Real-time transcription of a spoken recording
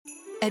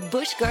At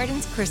Busch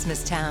Gardens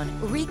Christmastown,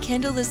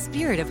 rekindle the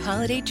spirit of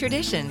holiday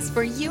traditions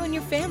for you and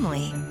your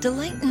family.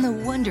 Delight in the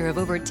wonder of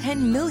over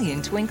 10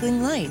 million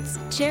twinkling lights.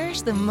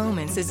 Cherish the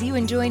moments as you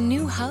enjoy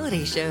new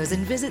holiday shows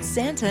and visit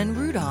Santa and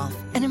Rudolph.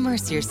 And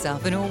immerse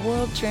yourself in a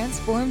world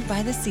transformed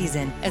by the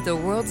season at the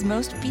world's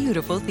most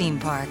beautiful theme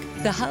park.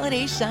 The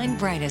holidays shine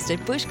brightest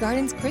at Busch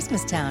Gardens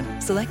Christmastown.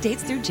 Select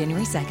dates through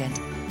January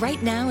 2nd.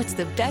 Right now, it's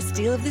the best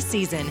deal of the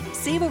season.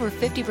 Save over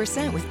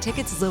 50% with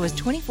tickets as low as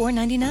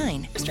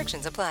 $24.99.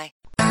 Restrictions apply.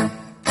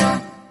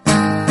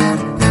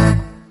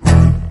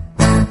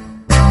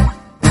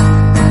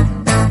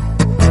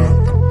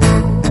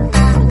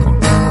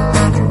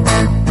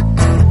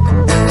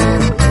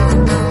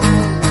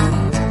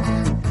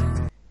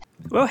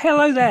 Well,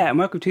 hello there, and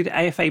welcome to the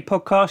AFA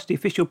podcast, the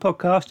official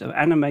podcast of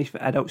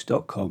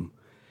AnimeForAdults.com.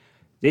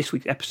 This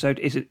week's episode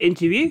is an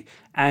interview,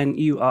 and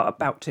you are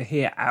about to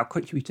hear our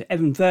contributor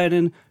Evan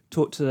Vernon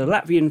talk to the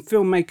Latvian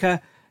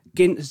filmmaker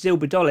Gints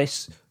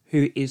Zilberdolis,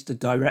 who is the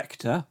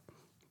director,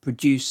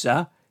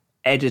 producer,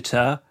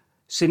 editor,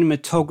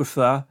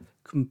 cinematographer,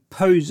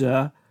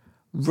 composer,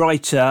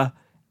 writer,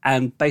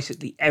 and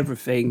basically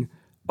everything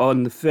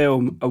on the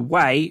film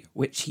Away,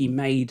 which he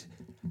made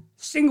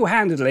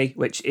single-handedly,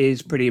 which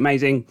is pretty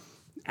amazing.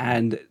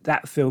 And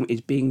that film is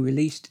being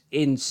released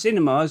in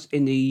cinemas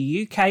in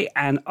the UK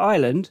and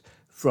Ireland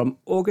from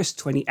August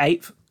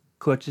 28th,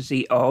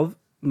 courtesy of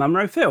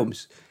Mumro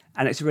Films.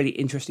 And it's a really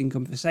interesting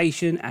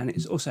conversation, and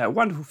it's also a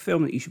wonderful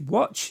film that you should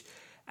watch.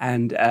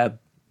 And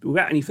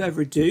without any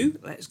further ado,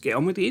 let's get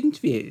on with the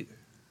interview.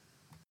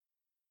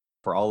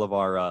 For all of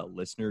our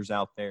listeners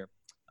out there,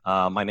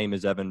 my name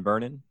is Evan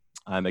Vernon.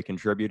 I'm a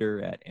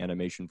contributor at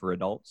Animation for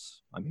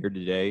Adults. I'm here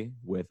today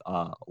with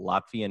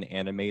Latvian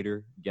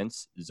animator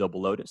Gints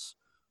Zilberdolis,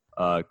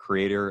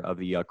 creator of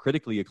the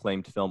critically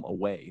acclaimed film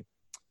Away.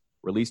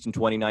 Released in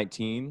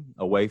 2019,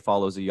 Away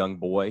follows a young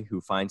boy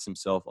who finds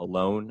himself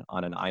alone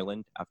on an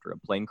island after a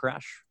plane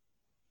crash.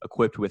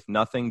 Equipped with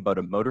nothing but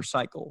a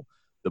motorcycle,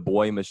 the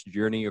boy must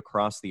journey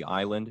across the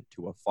island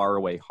to a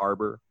faraway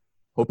harbor,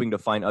 hoping to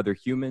find other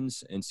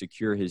humans and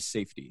secure his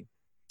safety.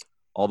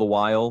 All the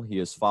while, he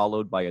is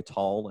followed by a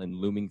tall and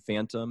looming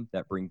phantom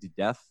that brings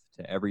death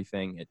to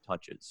everything it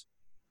touches.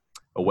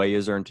 Away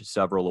has earned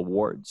several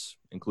awards,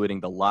 including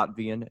the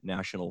Latvian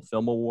National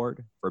Film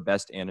Award for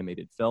Best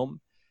Animated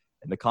Film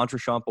and the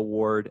Contrachamp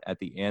Award at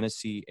the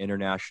Annecy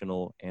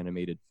International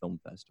Animated Film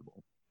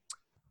Festival.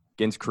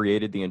 Gints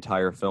created the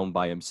entire film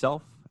by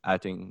himself,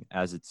 acting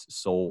as its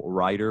sole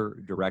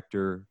writer,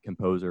 director,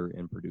 composer,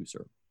 and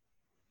producer.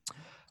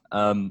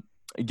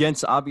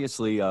 Gints,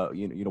 obviously,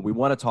 we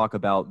want to talk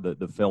about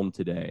the film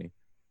today.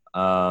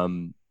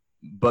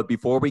 But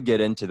before we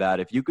get into that,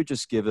 if you could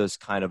just give us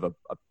kind of a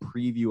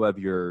preview of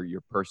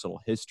your personal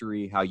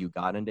history, how you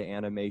got into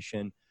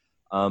animation.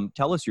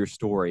 Tell us your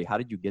story. How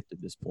did you get to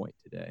this point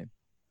today?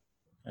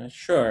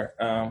 Sure.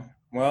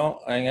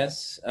 Well, I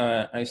guess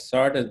I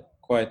started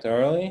quite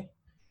early.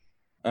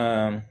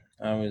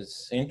 I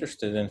was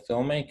interested in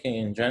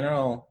filmmaking in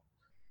general.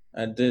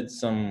 I did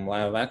some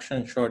live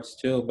action shorts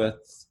too, but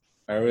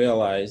I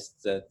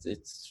realized that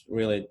it's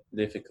really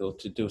difficult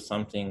to do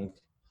something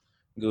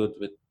good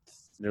with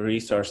the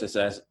resources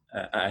as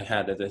I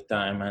had at the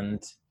time.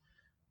 And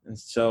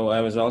so I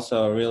was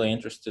also really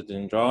interested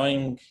in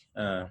drawing.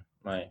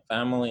 My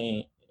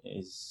family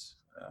is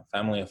a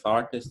family of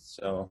artists,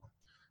 so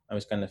I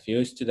was kind of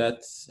used to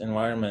that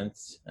environment.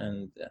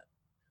 And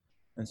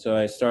so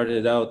I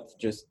started out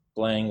just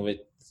playing with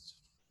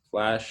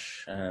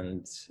Flash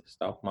and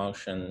stop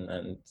motion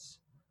and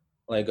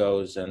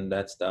Legos and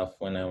that stuff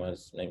when I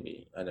was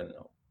maybe,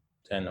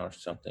 10 or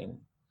something.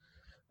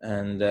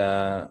 And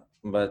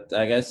but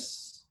I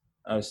guess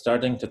I was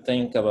starting to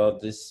think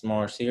about this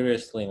more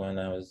seriously when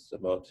I was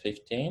about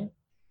 15.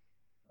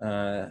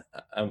 I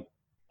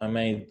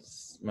made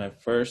my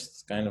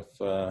first kind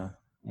of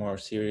more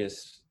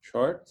serious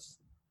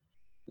shorts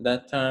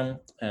that time,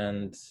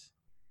 and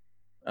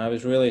I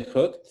was really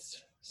hooked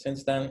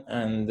since then.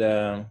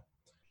 And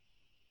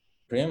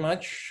pretty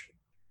much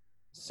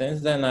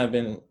since then, I've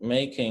been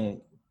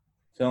making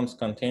films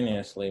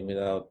continuously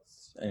without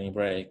any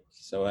break.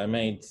 So I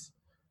made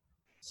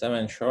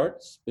 7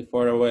 shorts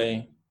before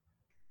Away,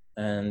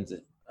 and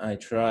I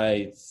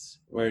tried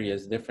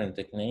various different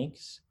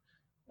techniques.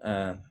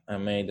 I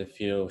made a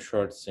few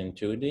shorts in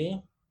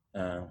 2D.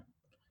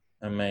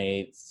 I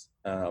made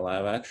a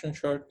live action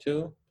short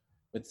too,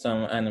 with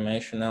some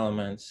animation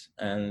elements.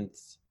 And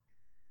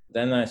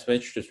then I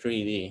switched to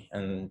 3D,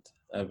 and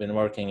I've been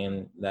working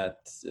in that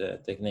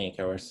technique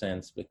ever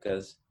since,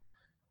 because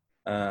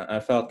I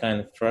felt kind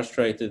of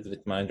frustrated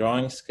with my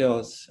drawing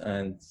skills,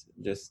 and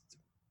just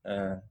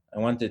I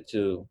wanted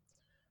to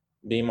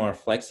be more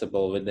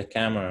flexible with the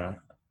camera,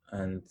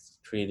 and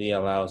 3D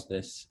allows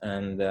this.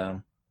 And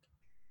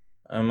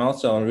I'm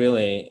also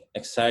really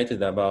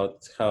excited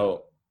about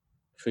how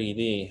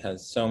 3D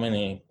has so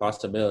many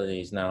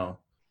possibilities now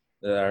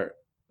that are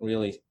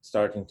really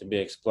starting to be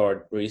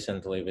explored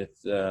recently with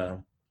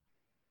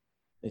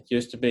it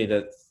used to be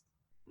that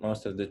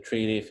most of the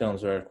 3D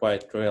films were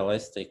quite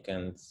realistic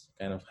and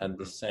kind of had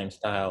the same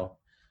style.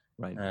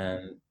 Right.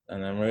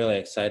 And I'm really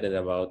excited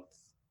about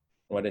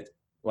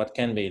what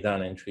can be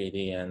done in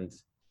 3D,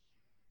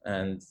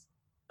 and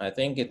I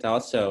think it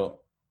also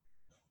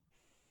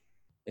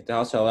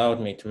allowed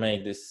me to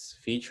make this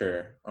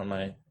feature on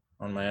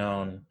my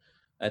own.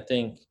 I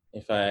think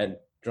if I had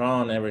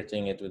drawn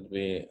everything, it would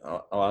be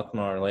a lot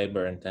more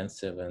labor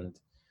intensive, and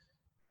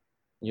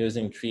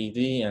using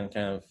 3D and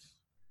kind of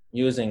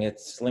using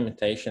its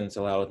limitations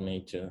allowed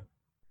me to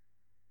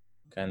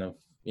kind of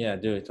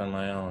do it on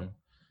my own.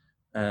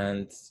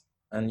 And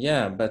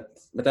yeah, but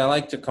I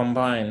like to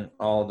combine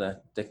all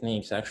the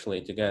techniques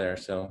actually together.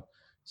 So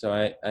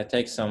I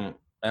take some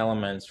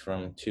elements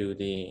from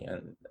 2D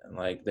and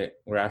like the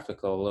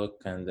graphical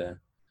look and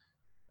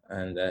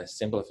the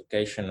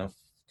simplification of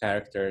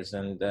characters,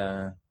 and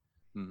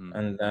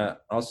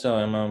also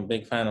I'm a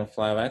big fan of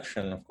live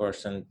action, of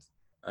course, and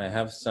I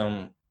have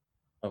some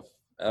of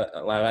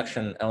live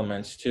action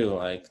elements too,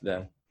 like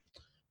the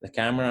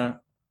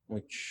camera,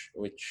 which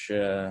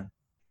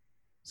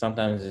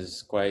sometimes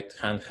is quite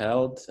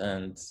handheld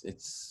and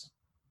it's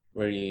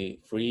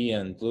very free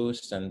and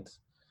loose, and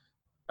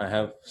I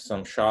have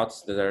some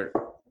shots that are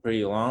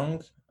pretty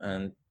long,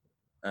 and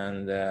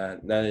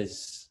that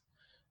is,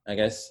 I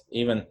guess,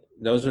 even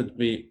those would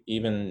be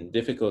even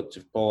difficult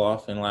to pull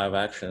off in live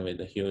action with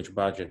a huge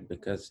budget,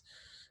 because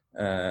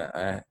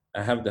I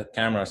have the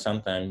camera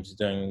sometimes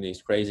doing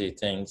these crazy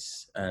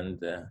things, and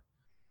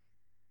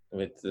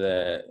with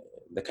the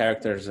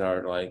characters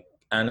are like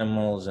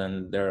animals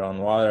and they're on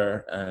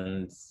water,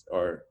 and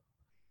or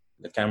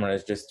the camera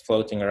is just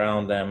floating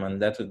around them,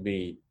 and that would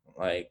be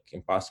like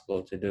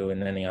impossible to do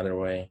in any other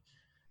way.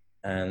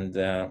 And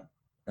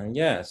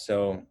yeah,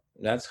 so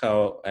that's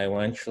how I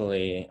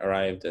eventually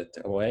arrived at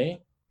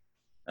Away.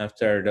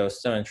 After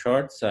those 7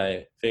 shorts,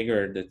 I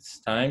figured it's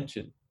time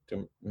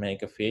to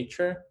make a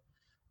feature.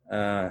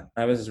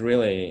 I was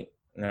really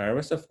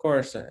nervous, of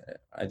course.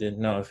 I didn't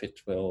know if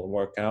it will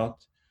work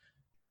out.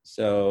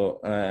 So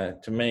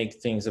to make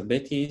things a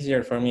bit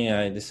easier for me,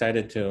 I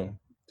decided to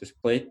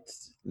split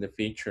the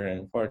feature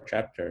in 4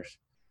 chapters,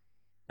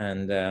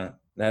 and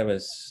that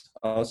was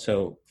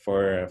also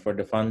for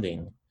the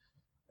funding.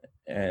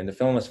 And the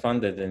film was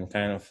funded in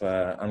kind of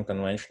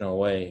unconventional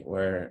way,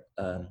 where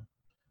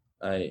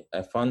I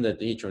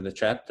funded each of the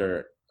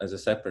chapter as a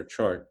separate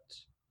short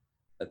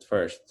at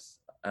first.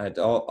 I'd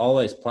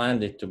always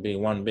planned it to be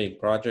one big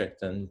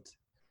project, and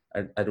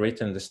I'd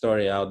written the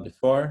story out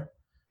before,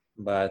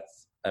 but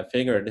I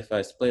figured if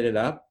I split it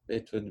up,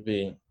 it would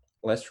be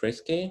less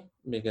risky,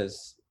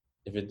 because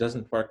if it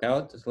doesn't work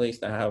out, at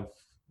least I have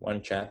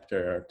 1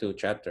 chapter or 2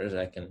 chapters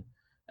I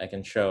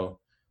can show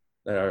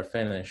that are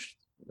finished,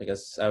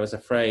 because I was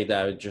afraid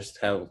I would just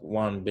have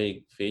one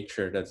big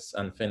feature that's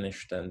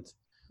unfinished, and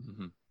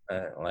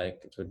like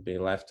it would be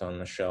left on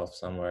the shelf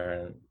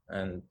somewhere.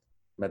 And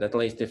but at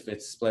least if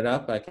it's split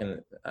up,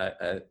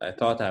 I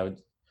thought I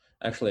would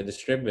actually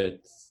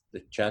distribute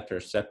the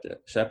chapters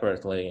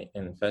separately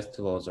in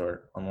festivals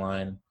or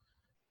online.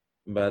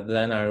 But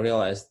then I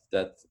realized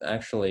that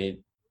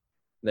actually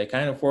they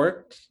kind of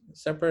work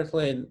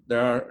separately.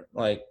 There are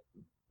like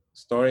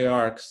story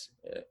arcs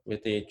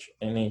with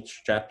in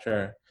each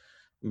chapter,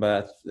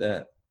 but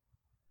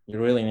you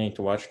really need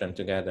to watch them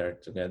together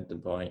to get the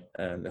point,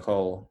 the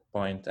whole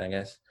point, I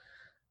guess.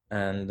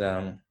 And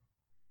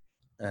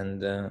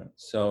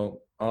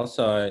so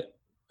also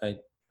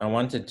I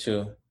wanted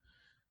to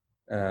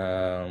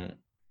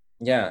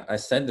I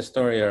set the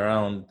story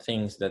around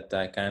things that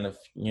I kind of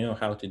knew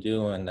how to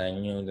do, and I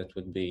knew that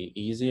would be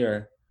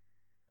easier,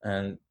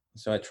 and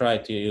so I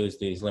tried to use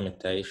these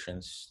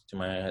limitations to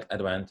my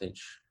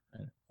advantage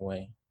in a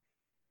way.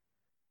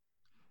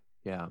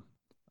 Yeah.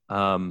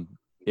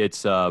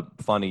 It's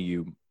funny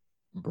you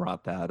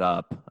brought that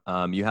up.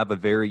 You have a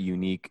very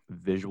unique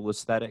visual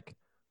aesthetic.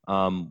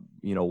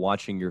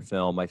 Watching your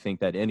film, I think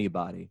that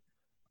anybody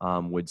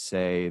would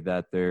say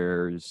that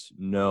there's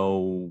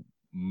no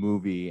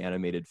movie,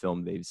 animated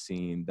film they've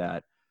seen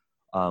that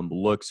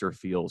looks or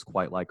feels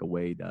quite like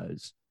Away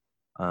does.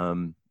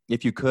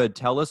 If you could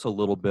tell us a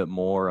little bit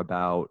more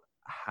about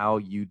how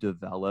you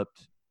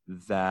developed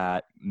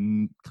that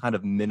kind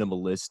of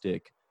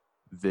minimalistic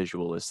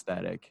visual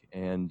aesthetic,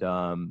 and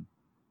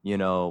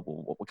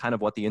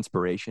what the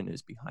inspiration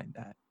is behind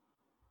that.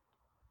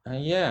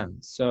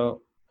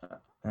 So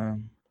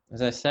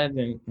as I said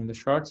in the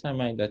shorts I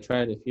made, I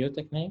tried a few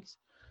techniques,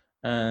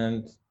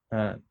 and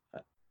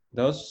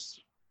those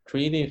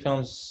 3D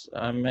films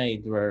I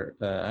made were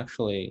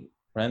actually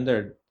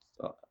rendered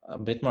a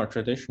bit more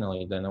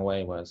traditionally than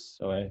Away was.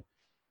 So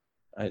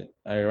I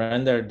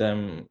rendered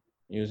them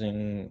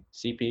using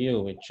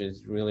CPU, which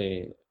is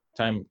really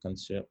time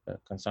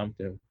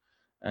consumptive.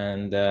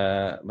 And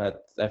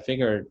but I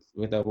figured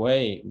with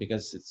Away,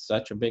 because it's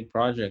such a big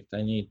project,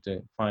 I need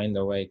to find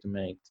a way to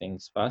make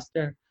things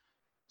faster.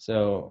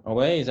 So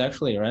Away is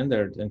actually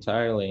rendered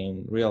entirely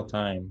in real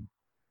time,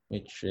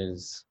 which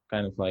is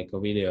kind of like a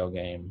video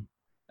game,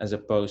 as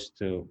opposed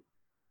to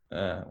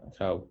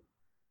how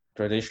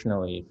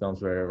traditionally films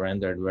were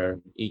rendered where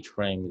each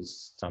frame is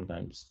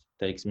sometimes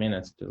takes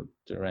minutes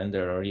to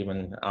render or even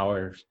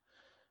hours.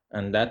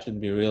 And that would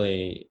be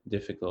really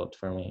difficult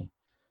for me.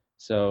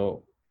 So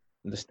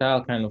the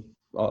style kind of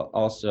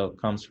also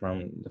comes from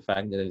the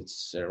fact that it's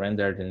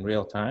rendered in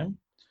real time.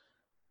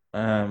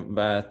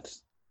 But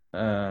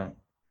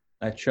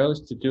I chose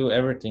to do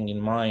everything in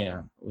Maya,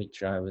 which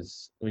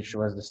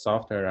was the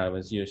software I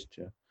was used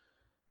to.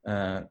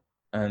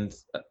 And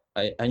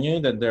I knew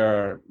that there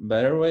are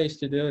better ways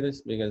to do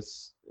this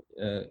because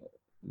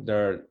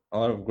there are a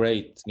lot of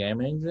great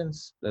game engines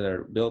that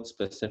are built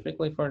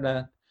specifically for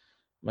that.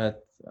 But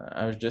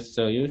I was just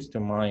so used to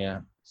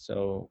Maya,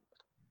 so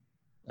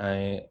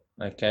I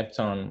kept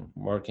on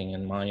working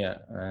in Maya,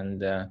 and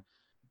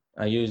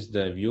I used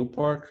the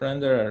viewport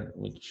renderer,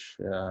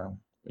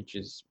 which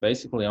is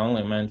basically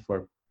only meant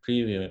for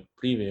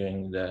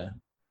previewing the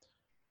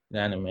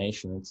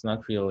animation. It's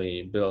not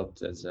really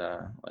built as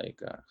a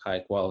high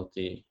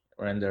quality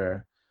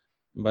renderer,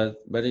 but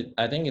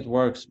I think it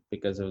works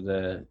because of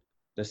the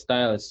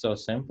style is so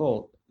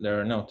simple. There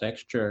are no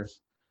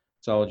textures.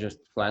 It's all just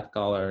flat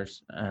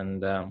colors,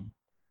 and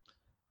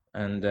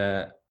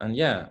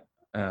yeah.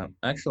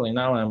 Actually,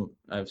 now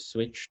I've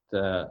switched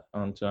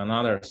onto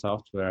another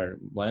software,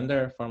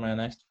 Blender, for my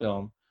next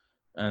film,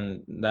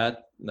 and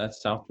that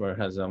software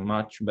has a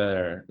much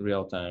better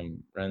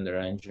real-time render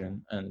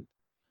engine, and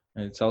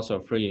it's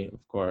also free,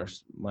 of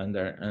course,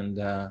 Blender. And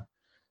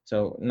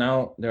so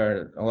now there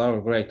are a lot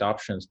of great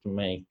options to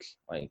make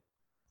like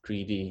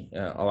 3D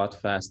a lot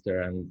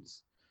faster,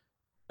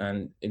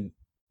 and it,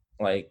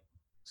 like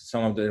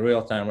some of the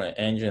real-time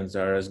engines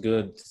are as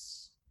good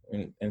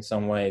in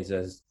some ways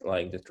as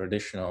like the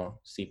traditional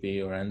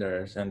CPU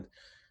renderers,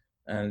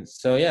 and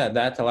so yeah,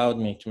 that allowed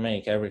me to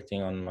make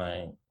everything on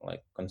my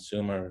like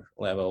consumer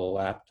level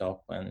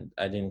laptop, and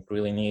I didn't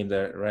really need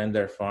a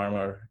render farm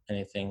or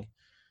anything.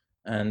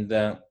 And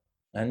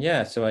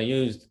yeah, so I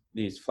used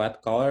these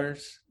flat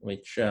colors,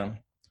 which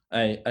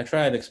I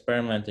tried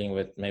experimenting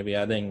with maybe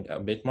adding a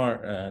bit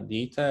more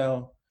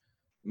detail,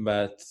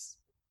 but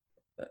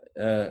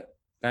kind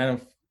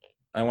of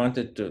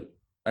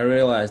I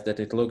realized that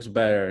it looks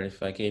better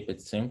if I keep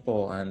it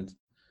simple, and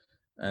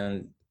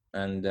and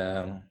and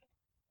um,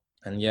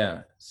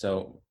 yeah,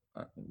 so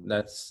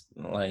that's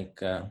like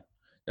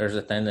there's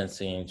a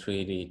tendency in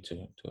 3D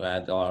to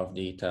add a lot of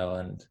detail,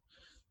 and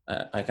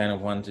I kind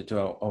of wanted to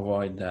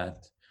avoid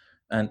that.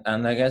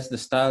 And I guess the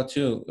style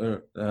too,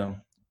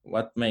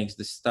 what makes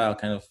the style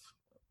kind of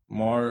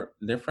more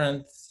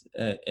different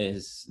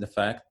is the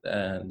fact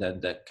that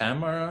the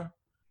camera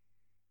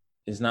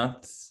is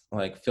not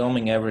like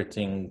filming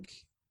everything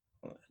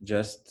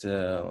just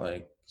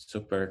like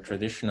super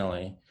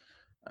traditionally.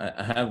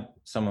 I have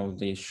some of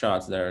these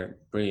shots that are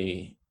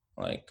pretty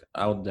like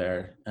out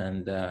there,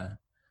 and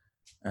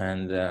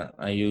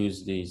I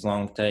use these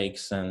long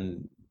takes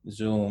and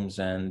zooms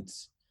and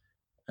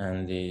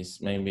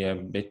these maybe a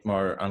bit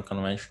more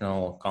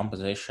unconventional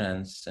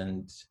compositions,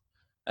 and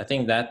I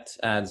think that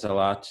adds a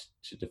lot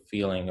to the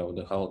feeling of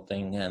the whole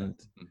thing. And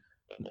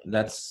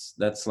that's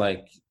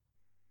like,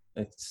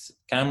 it's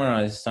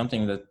camera is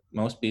something that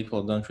most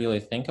people don't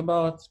really think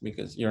about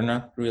because you're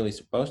not really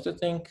supposed to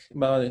think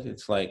about it.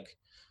 It's like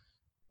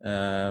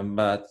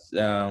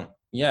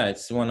yeah,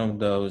 it's one of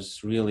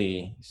those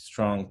really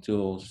strong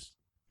tools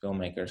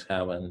filmmakers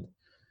have,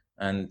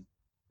 and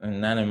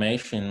in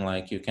animation,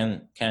 like you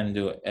can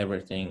do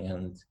everything,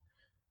 and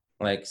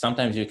like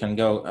sometimes you can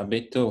go a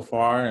bit too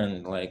far,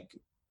 and like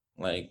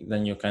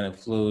then you kind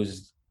of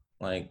lose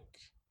like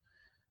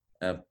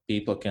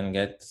people can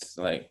get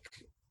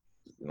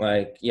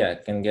yeah,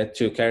 can get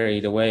too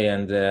carried away,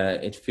 and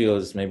it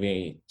feels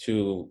maybe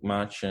too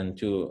much and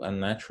too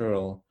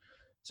unnatural.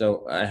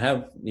 So I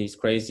have these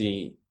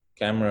crazy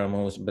camera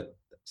moves, but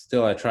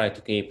still I try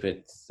to keep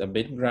it a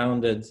bit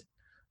grounded.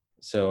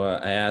 So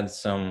I add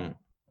some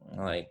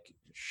like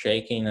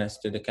shakiness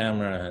to the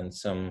camera, and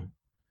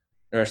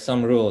there are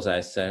some rules I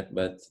set,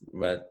 but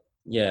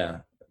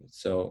yeah.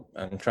 So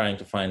I'm trying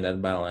to find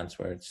that balance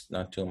where it's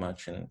not too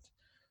much and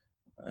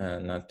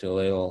not too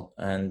little,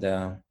 and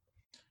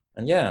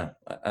yeah.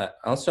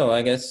 Also,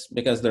 I guess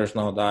because there's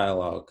no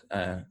dialogue,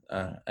 I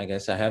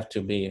guess I have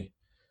to be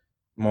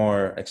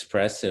more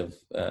expressive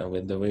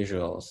with the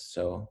visuals.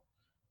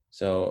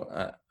 So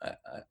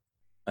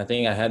I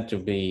think I had to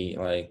be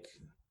like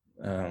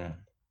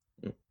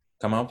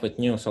come up with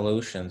new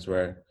solutions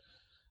where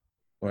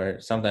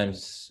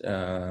sometimes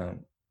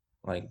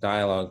like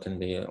dialogue can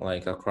be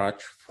like a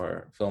crutch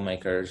for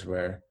filmmakers,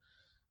 where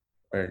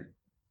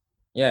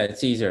yeah,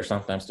 it's easier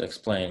sometimes to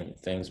explain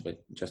things with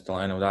just a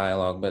line of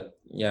dialogue. But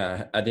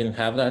yeah, I didn't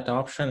have that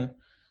option,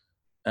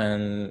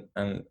 and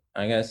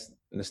I guess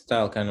the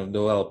style kind of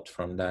developed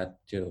from that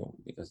too,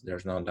 because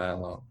there's no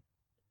dialogue.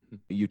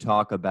 You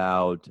talk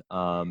about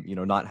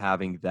not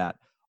having that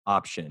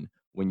option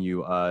when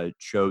you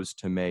chose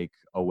to make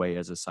Away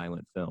as a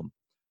silent film.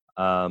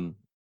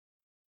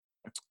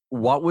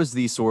 What was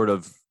the sort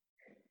of,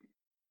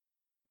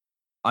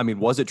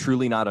 was it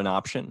truly not an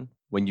option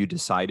when you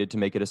decided to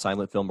make it a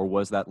silent film, or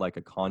was that like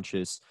a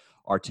conscious,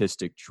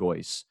 artistic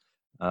choice?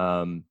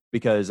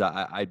 Because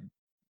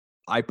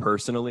I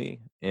personally,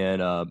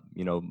 and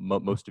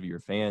most of your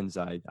fans,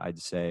 I'd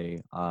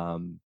say,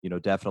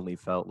 definitely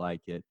felt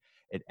like it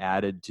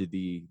added to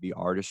the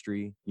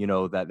artistry,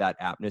 that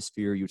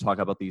atmosphere. You talk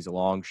about these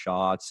long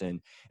shots,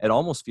 and it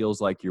almost feels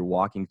like you're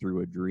walking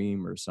through a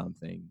dream or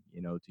something,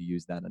 to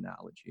use that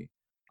analogy.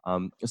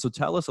 So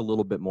tell us a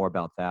little bit more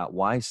about that.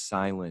 Why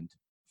silent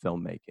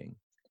filmmaking?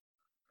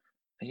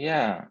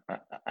 Yeah,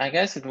 I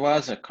guess it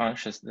was a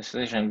conscious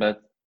decision,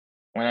 but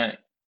when I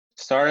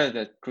started,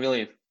 it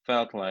really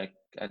felt like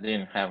I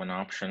didn't have an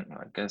option.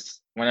 I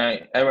guess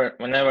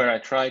whenever I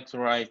tried to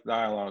write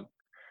dialogue,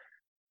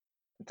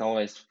 it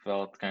always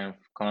felt kind of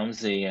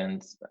clumsy,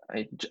 and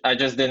I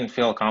just didn't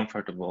feel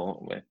comfortable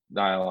with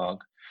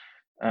dialogue.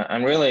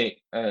 I'm really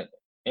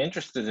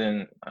interested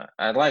in.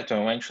 I'd like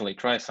to eventually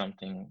try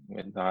something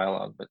with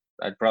dialogue, but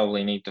I'd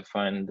probably need to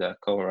find a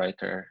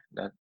co-writer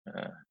that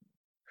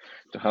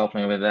to help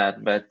me with that.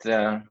 But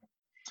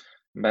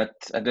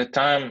at the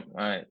time,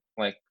 I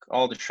like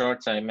all the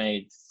shorts I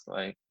made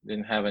like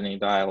didn't have any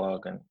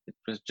dialogue, and it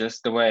was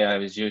just the way I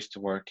was used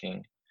to working,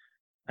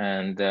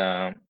 and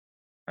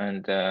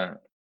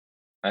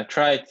I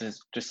tried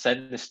to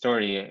set the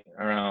story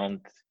around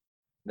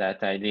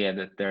that idea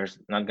that there's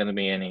not going to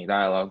be any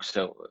dialogue.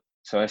 So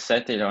I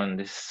set it on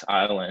this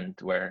island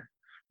where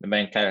the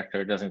main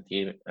character doesn't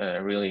even,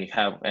 really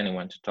have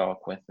anyone to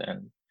talk with,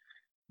 and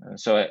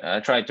so I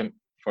tried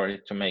for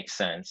it to make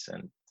sense,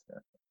 and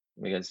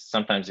because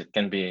sometimes it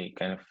can be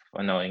kind of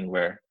annoying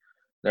where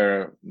there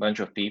are a bunch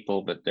of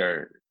people, but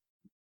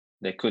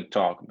they could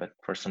talk, but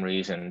for some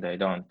reason they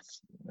don't.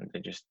 They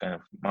just kind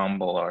of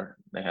mumble, or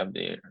they have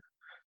their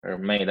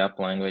made up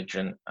language,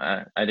 and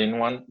I didn't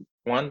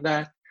want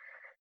that.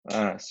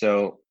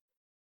 So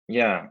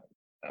yeah,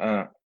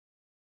 uh,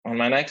 on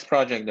my next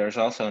project, there's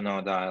also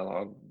no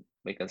dialogue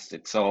because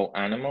it's all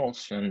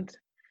animals, and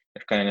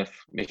they're kind of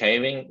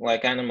behaving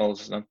like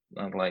animals, not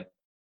like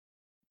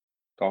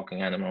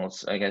talking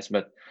animals, I guess.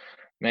 But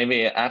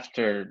maybe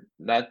after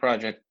that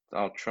project,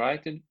 I'll try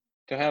to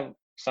have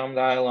some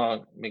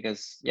dialogue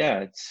because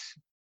it's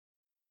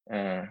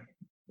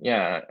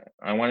yeah,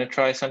 I want to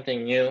try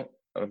something new,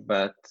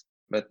 but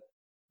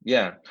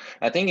yeah,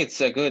 I think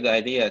it's a good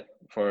idea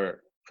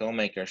for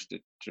filmmakers to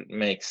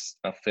make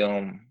a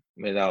film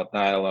without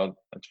dialogue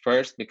at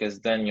first, because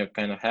then you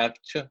kind of have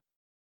to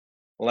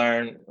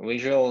learn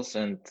visuals,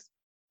 and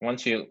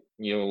once you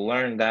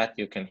learn that,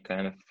 you can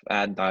kind of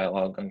add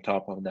dialogue on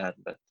top of that.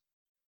 But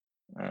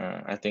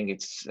I think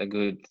it's a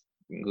good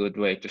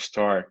way to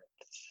start.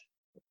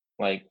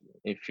 Like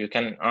if you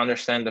can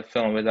understand the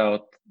film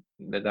without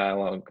the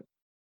dialogue,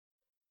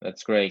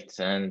 that's great.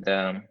 And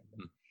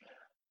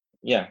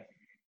yeah.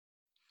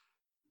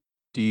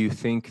 Do you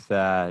think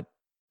that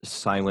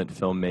silent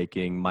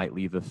filmmaking might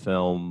leave a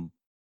film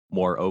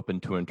more open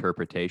to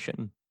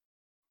interpretation?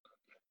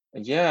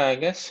 Yeah, I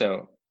guess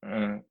so.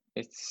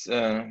 It's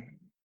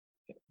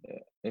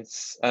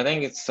I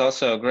think it's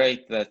also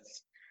great that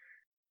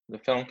the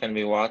film can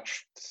be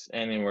watched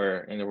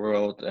anywhere in the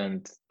world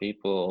and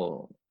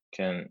people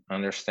can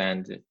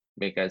understand it,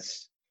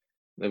 because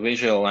the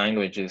visual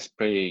language is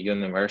pretty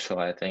universal,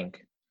 I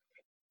think.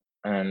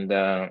 And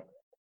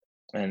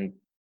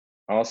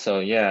also,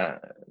 yeah,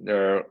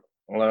 there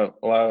are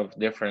a lot of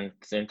different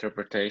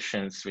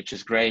interpretations, which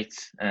is great.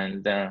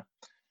 And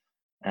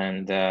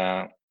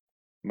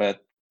but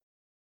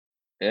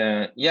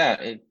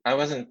I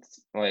wasn't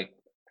like,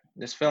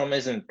 this film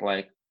isn't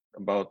like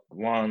about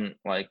one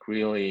like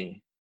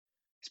really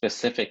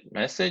specific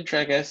message.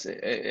 I guess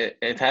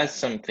it has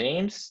some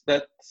themes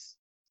that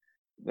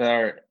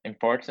are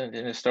important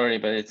in the story,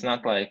 but it's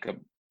not like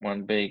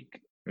one big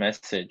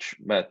message.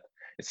 But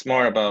it's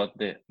more about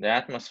the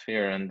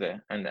atmosphere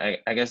and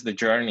I guess the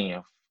journey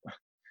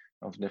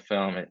of the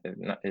film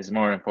is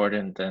more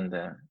important than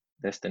the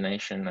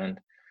destination,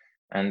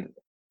 and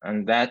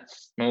that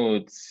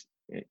mood,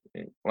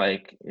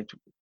 like it,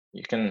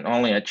 you can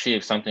only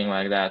achieve something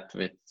like that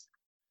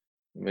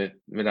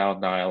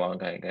without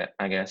dialogue,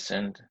 I guess.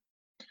 And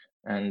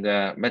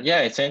but yeah,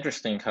 it's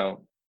interesting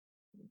how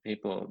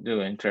people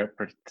do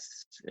interpret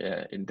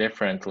it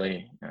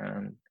differently.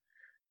 And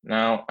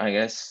now I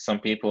guess some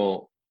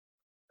people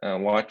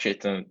watch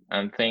it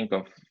and think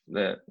of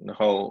the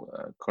whole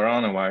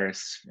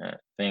coronavirus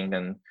thing,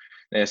 and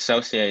they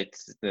associate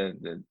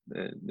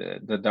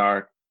the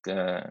dark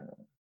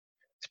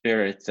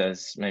spirits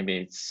as maybe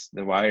it's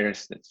the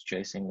virus that's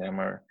chasing them,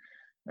 or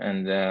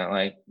and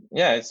like,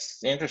 yeah,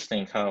 it's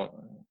interesting how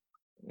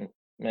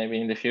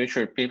maybe in the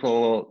future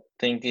people will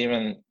think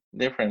even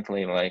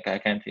differently. Like I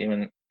can't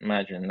even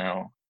imagine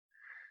now.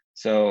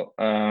 So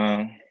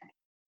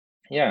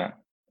yeah,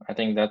 I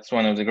think that's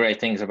one of the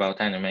great things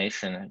about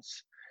animation.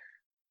 It's,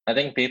 I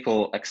think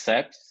people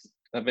accept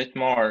a bit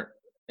more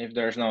if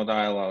there's no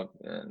dialogue.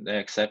 They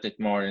accept it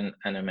more in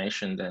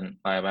animation than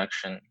live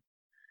action.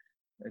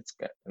 It's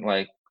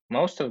like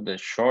most of the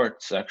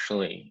shorts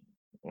actually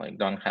like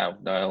don't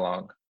have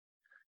dialogue.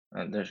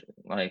 And there's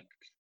like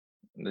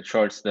the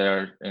shorts that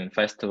are in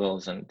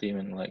festivals and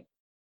even like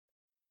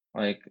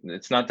like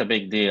it's not a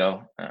big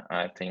deal,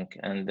 I think.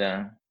 And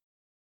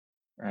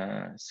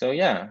so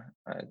yeah,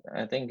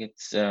 I think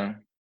it's yeah,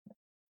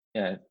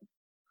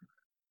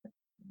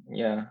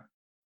 yeah,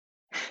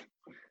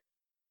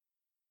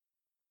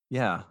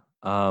 Yeah.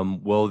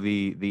 Well,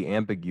 the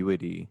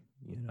ambiguity,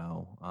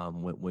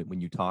 when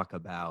you talk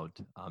about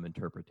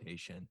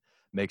interpretation,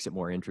 makes it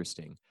more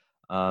interesting.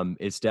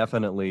 It's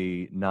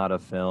definitely not a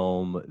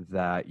film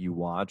that you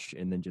watch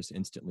and then just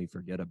instantly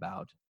forget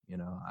about.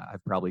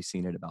 I've probably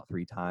seen it about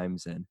 3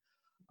 times, and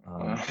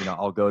well,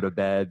 I'll go to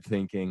bed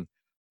thinking,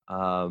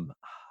 um,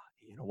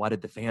 what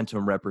did the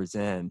phantom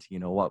represent?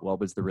 What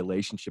was the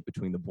relationship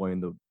between the boy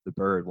and the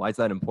bird? Why is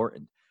that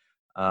important?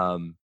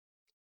 Um,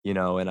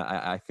 and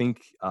I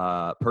think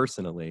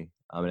personally,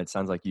 and it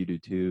sounds like you do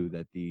too,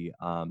 that the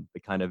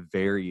kind of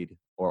varied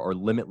or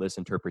limitless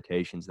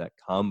interpretations that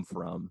come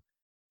from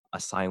a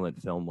silent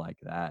film like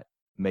that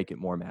make it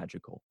more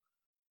magical.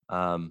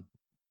 Um,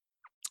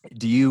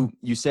 you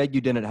said you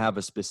didn't have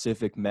a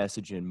specific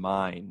message in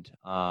mind,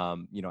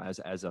 as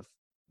the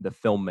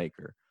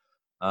filmmaker.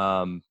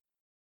 Um,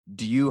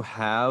 do you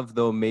have,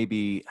 though,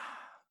 maybe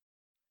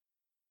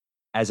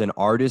as an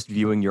artist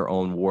viewing your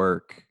own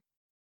work,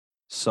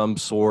 some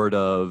sort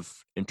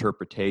of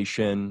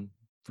interpretation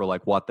for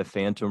like what the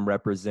phantom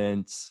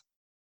represents?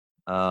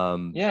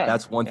 yeah,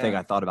 That's one thing yeah,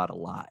 I thought about a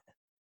lot.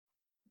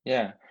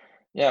 yeah,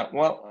 yeah.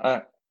 Well,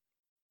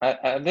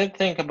 I did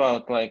think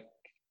about like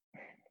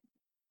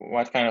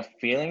what kind of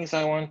feelings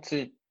I want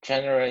to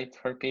generate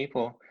for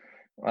people.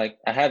 Like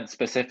I had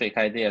specific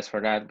ideas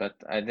for that, but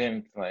I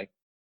didn't like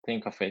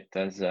think of it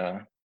as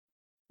a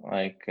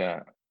like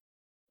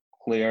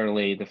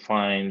clearly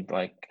defined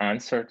like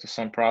answer to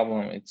some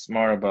problem. It's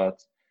more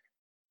about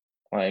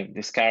like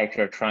this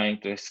character trying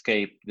to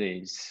escape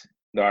these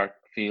dark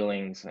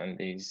feelings and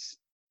these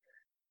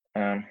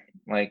um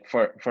like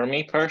for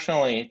me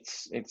personally,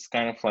 it's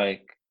kind of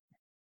like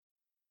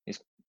he's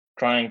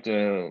trying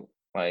to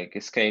like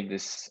escape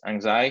this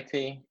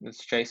anxiety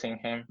that's chasing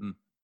him, Mm,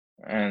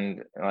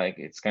 and like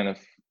it's kind of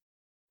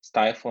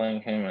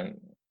stifling him,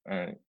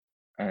 and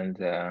and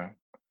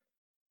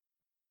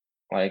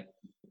like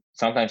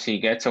sometimes he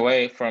gets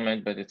away from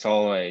it, but it's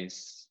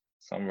always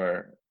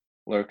somewhere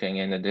lurking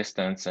in the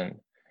distance, and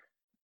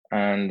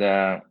and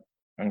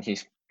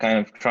he's kind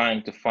of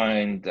trying to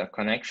find a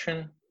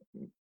connection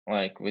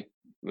like with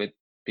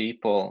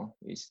people.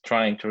 He's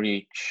trying to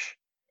reach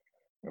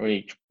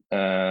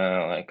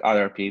like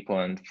other people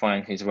and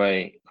find his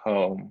way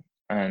home,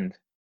 and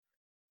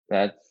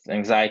that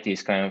anxiety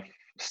is kind of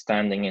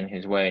standing in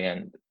his way,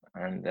 and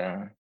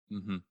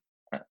mm-hmm.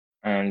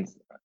 and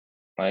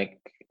like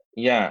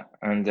yeah,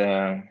 and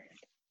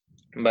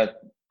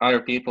but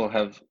other people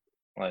have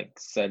like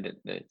said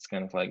that it's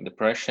kind of like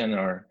depression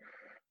or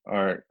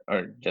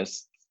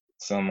just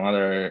some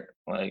other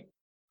like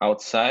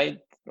outside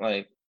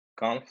like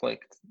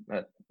conflict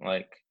that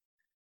like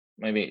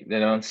maybe they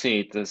don't see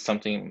it as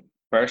something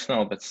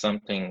personal, but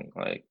something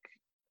like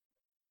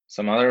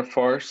some other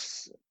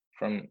force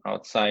from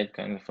outside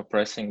kind of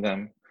oppressing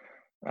them.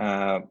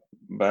 uh,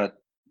 but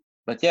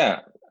but yeah,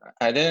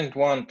 I didn't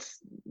want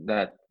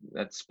that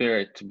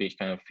spirit to be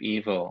kind of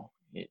evil,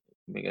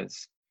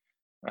 because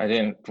I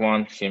didn't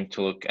want him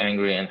to look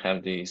angry and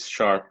have these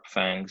sharp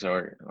fangs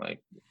or like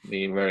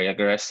be very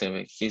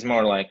aggressive. He's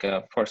more like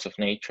a force of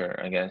nature,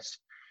 I guess.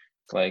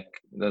 Like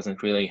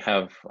doesn't really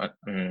have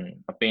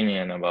an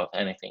opinion about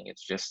anything.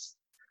 It's just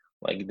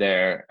like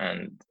there,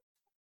 and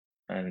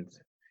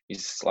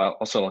he's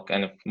also like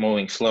kind of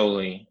moving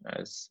slowly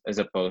as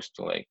opposed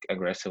to like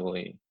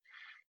aggressively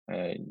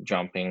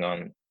jumping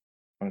on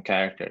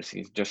characters.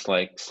 He's just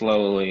like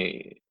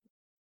slowly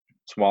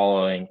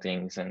swallowing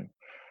things, and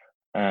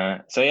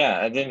so yeah,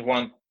 I didn't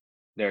want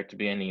there to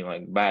be any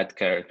like bad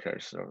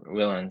characters or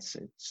villains.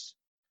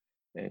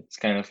 It's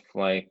kind of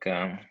like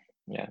yeah,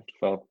 it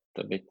felt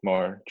a bit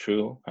more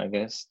true, I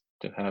guess,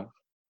 to have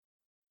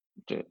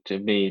to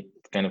be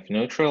kind of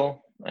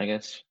neutral, I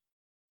guess.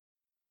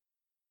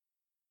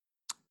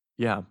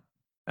 Yeah,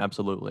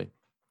 absolutely.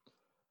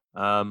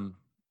 Um,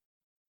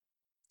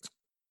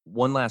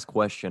 One last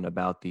question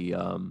about the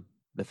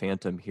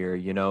phantom here.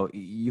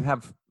 You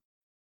have,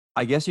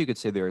 I guess you could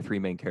say there are 3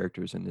 main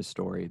characters in this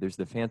story. There's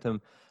the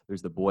phantom,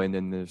 there's the boy, and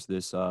then there's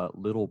this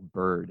little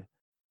bird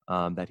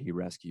that he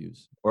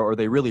rescues, or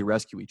they really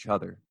rescue each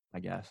other,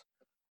 I guess.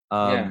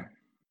 Yeah, Um,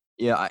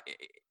 yeah,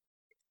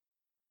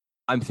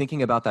 I'm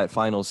thinking about that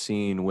final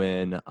scene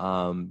when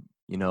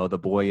the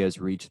boy has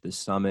reached the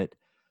summit.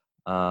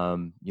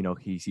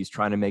 He's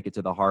trying to make it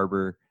to the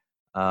harbor.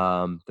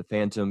 The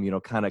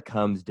phantom, kind of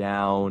comes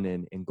down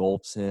and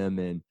engulfs him,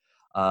 and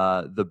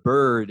the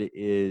bird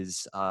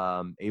is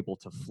able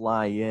to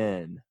fly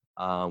in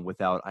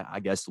without, I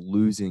guess,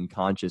 losing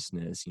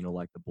consciousness,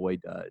 like the boy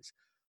does,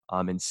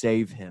 and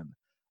save him.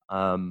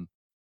 Um,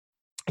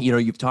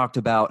 you've talked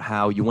about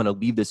how you want to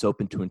leave this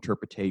open to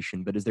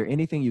interpretation, but is there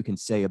anything you can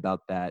say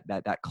about that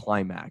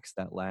climax,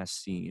 that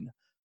last scene?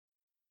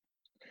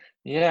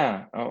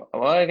 yeah. Well,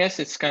 I guess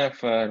it's kind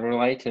of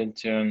related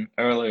to an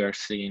earlier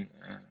scene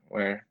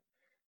where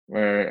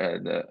where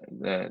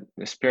the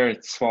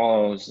spirit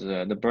swallows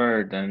the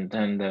bird, and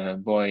then the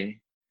boy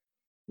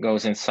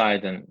goes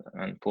inside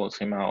and pulls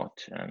him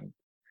out.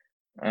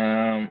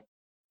 And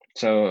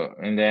so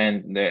in the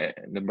end,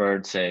 the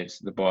bird saves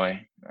the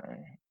boy.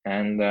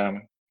 And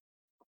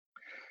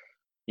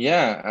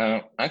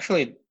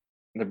actually,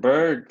 the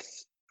bird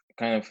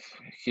kind of,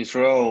 his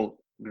role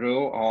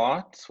grew a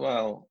lot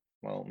while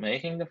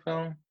making the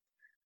film.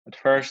 At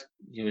first,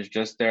 he was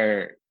just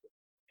there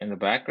in the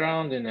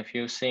background in a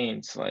few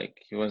scenes, like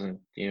he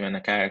wasn't even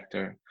a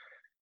character.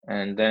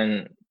 And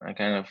then I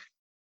kind of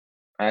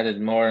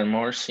added more and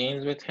more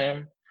scenes with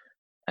him.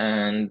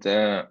 And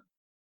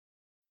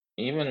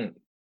even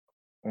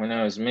when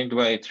I was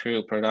midway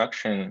through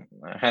production,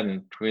 I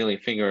hadn't really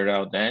figured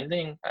out the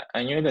ending.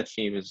 I knew that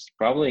he was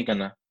probably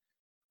gonna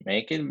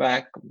make it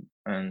back,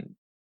 and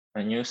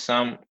I knew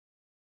some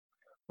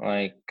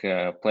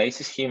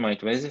places he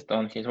might visit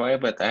on his way,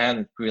 but I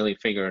hadn't really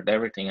figured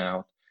everything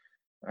out.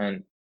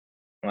 And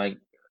like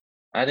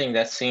adding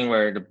that scene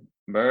where the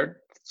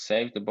bird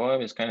saved the boy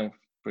was kind of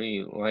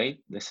pretty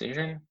late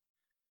decision,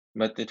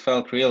 but it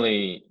felt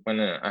really,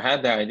 when I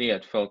had the idea,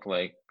 it felt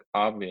like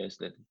obvious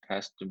that it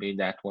has to be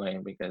that way,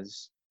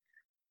 because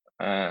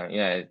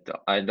I'd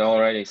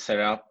already set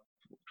up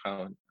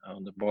how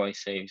the boy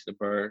saves the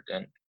bird.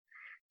 And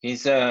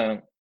he's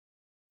it's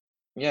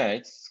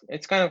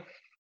kind of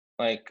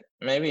like,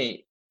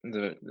 maybe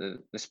the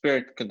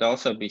spirit could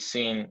also be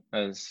seen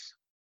as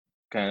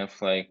kind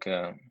of like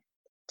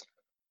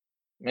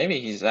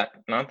maybe he's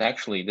not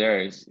actually there.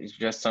 It's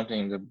just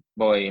something the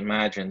boy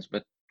imagines,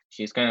 but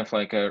he's kind of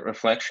like a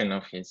reflection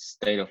of his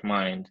state of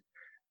mind,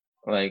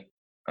 like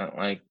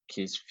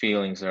his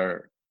feelings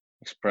are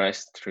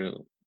expressed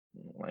through,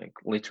 like,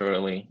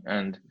 literally.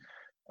 And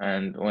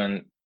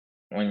when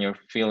you're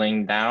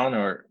feeling down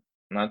or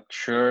not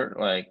sure,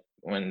 like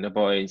when the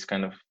boy is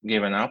kind of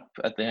given up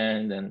at the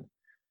end, and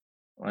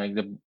like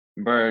the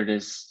bird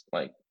is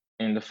like,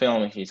 in the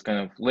film, he's kind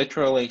of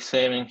literally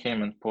saving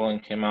him and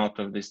pulling him out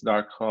of this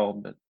dark hole.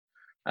 But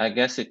I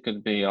guess it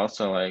could be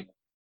also like,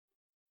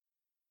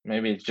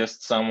 maybe it's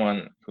just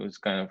someone who's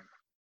kind of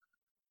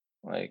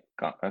like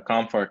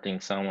comforting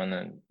someone,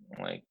 and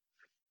like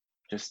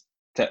just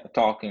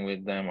talking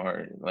with them,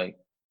 or like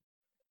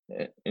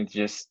it's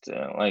just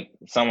like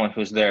someone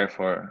who's there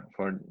for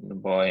the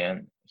boy,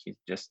 and he's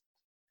just.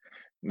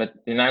 But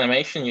in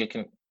animation, you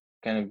can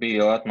kind of be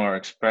a lot more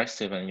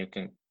expressive, and you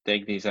can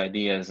take these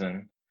ideas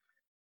and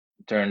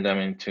turn them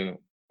into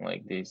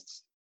like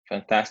these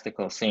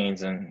fantastical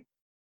scenes. And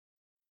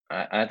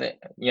I think,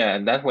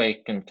 that way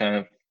it can kind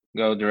of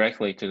go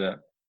directly to the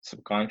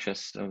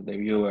subconscious of the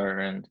viewer,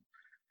 and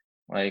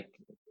like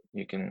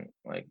you can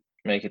like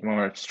make it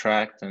more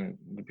abstract, and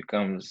it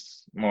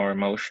becomes more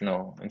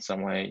emotional in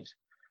some ways.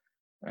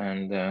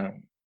 And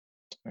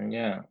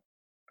yeah,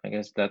 I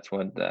guess that's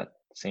what that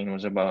scene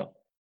was about.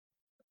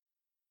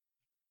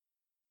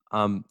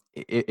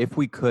 If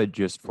we could,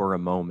 just for a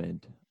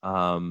moment,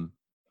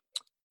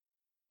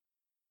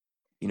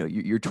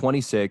 you're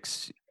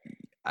 26.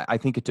 I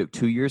think it took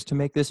 2 years to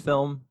make this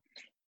film.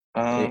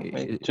 It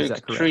Is took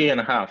that correct?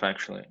 3.5,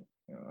 actually.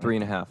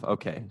 3.5.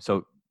 Okay,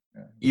 so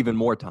even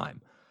more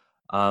time.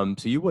 So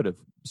you would have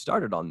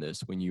started on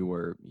this when you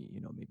were,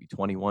 maybe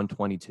 21,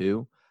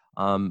 22,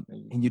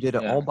 and you did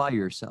it all by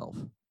yourself.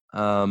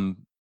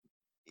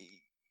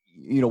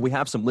 We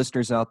have some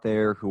listeners out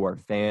there who are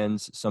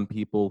fans, some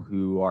people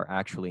who are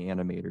actually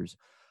animators.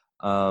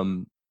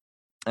 And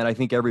I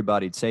think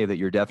everybody'd say that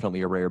you're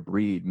definitely a rare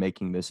breed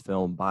making this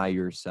film by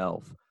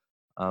yourself.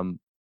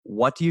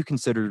 What do you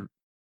consider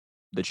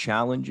the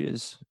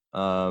challenges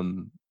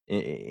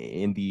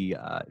in the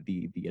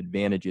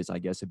advantages, I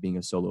guess, of being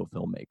a solo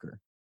filmmaker?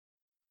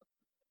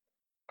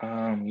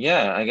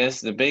 I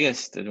guess the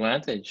biggest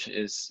advantage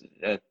is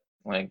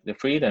like the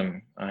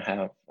freedom I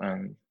have,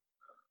 and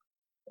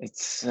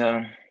it's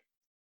I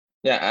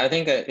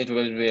think it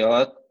would be a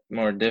lot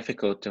more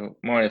difficult to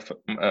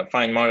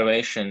find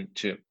motivation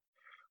to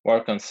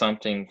work on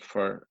something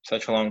for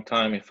such a long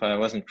time if I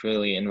wasn't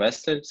really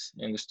invested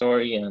in the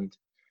story, and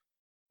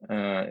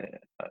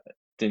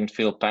didn't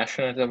feel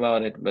passionate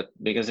about it. But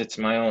because it's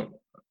my own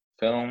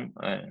film,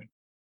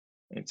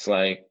 it's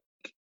like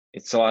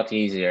it's a lot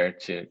easier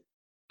to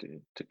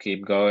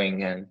keep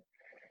going. And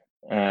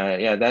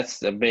that's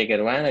the big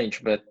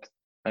advantage. But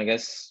I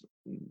guess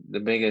the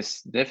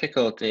biggest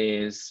difficulty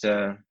is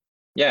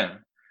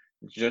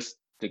just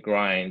the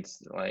grind.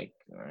 Like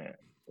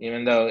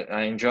even though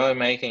I enjoy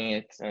making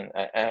it, and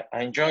I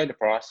enjoy the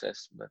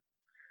process, but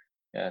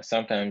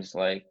sometimes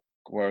like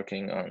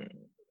working on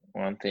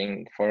one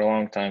thing for a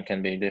long time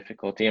can be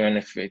difficult, even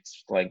if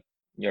it's like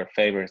your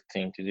favorite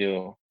thing to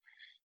do.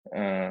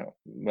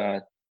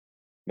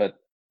 But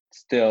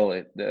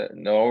still,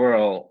 the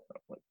overall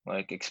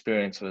like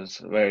experience was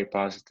very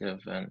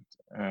positive, and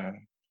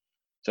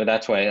so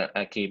that's why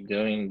I keep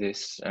doing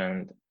this.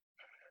 And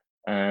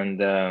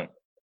I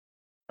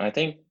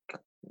think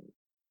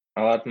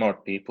a lot more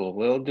people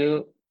will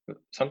do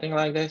something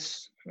like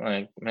this,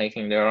 like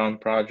making their own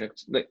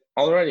projects.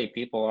 Already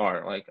people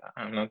are, like,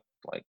 I'm not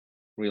like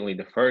really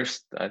the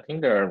first. I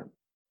think there are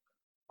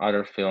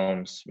other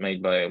films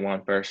made by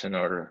one person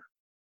or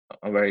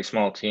a very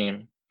small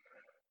team,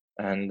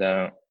 and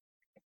I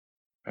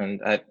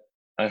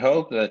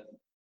hope that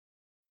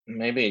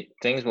maybe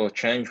things will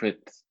change with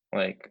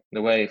like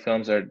the way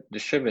films are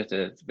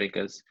distributed,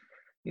 because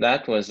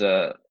that was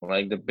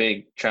like the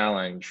big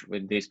challenge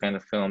with these kind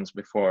of films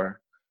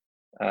before,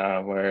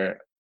 where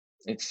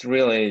it's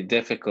really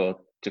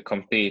difficult to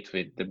compete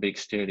with the big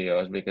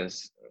studios,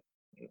 because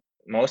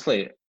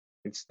mostly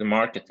it's the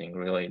marketing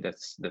really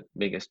that's the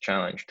biggest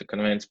challenge, to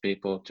convince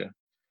people to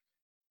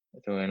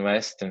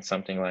invest in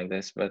something like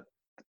this. But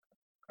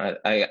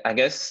I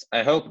guess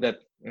I hope that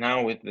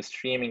now with the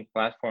streaming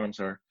platforms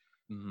or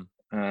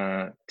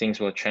things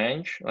will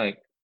change.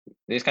 Like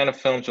these kind of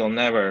films will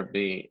never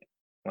be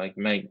like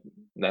make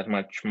that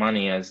much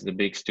money as the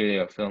big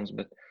studio films,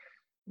 but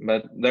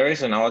there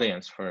is an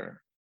audience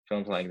for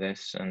films like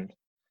this, and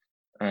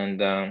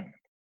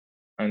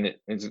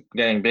it's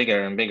getting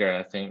bigger and bigger,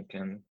 I think.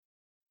 And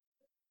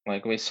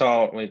like we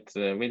saw with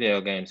the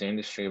video games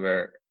industry,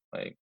 where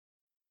like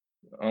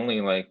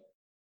only like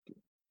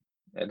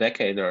a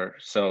decade or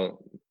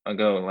so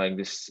ago, like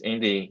this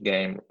indie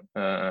game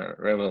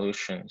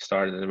revolution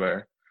started,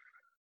 where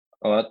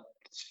a lot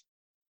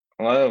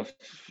of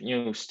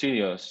new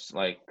studios,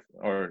 like,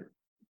 or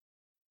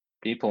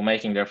people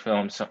making their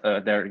films,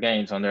 their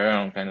games on their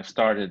own, kind of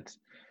started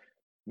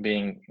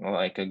being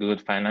like a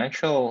good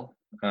financial,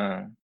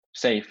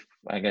 safe,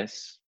 I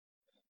guess,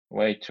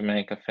 way to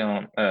make a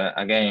film,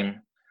 a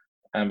game,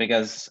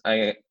 because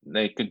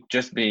they could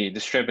just be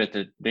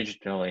distributed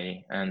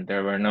digitally, and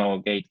there were no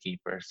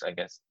gatekeepers, I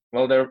guess.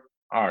 Well, there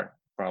are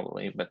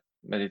probably, but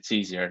it's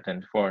easier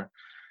than before,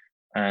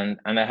 and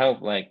I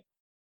hope like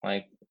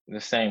the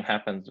same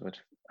happens with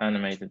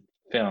animated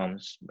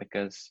films,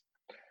 because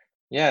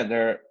yeah,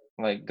 there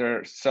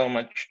are so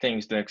much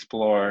things to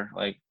explore,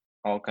 like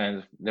all kinds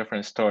of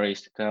different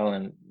stories to tell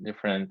and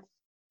different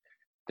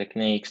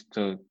techniques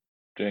to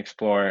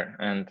explore.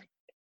 And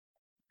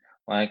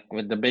like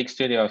with the big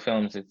studio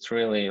films, it's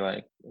really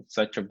like it's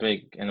such a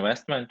big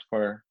investment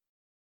for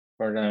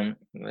them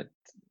that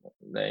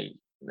they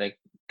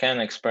can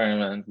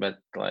experiment, but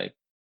like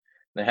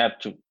they have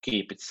to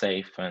keep it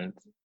safe, and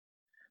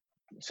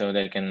so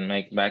they can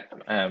make back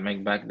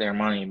their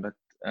money. But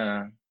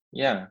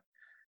yeah,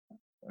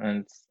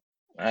 and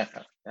I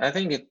I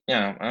think it,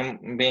 yeah,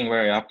 I'm being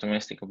very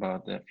optimistic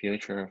about the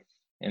future of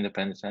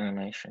independent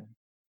animation.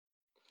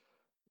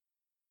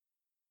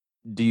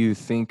 Do you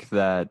think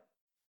that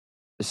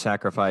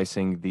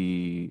sacrificing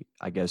the,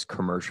 I guess,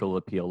 commercial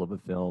appeal of a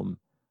film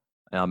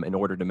in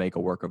order to make a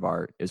work of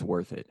art is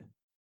worth it?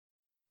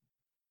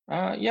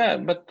 Yeah,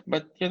 but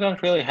you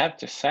don't really have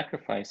to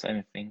sacrifice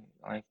anything.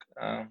 Like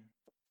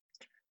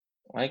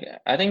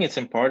I think it's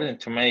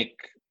important to make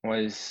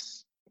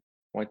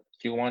what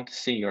you want to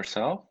see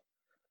yourself,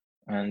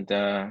 and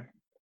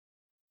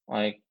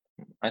like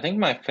I think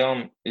my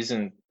film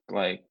isn't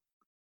like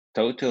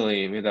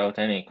totally without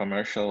any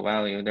commercial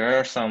value. There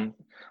are some,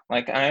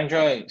 like I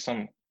enjoy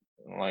some,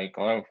 like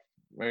a lot of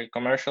very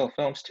commercial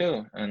films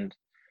too, and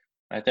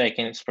I take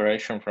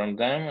inspiration from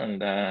them,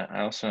 and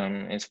I also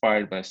am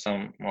inspired by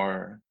some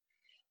more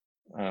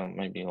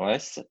maybe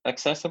less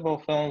accessible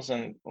films,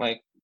 and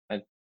like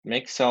I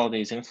mix all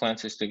these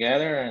influences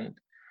together. And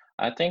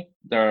I think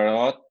there are a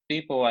lot of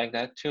people like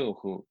that too,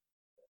 who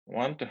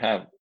want to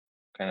have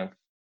kind of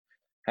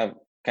have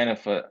kind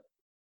of a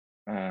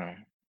uh,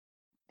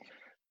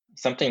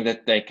 something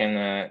that they can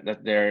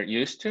that they're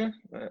used to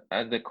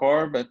at the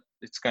core, but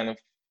it's kind of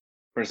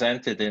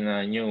presented in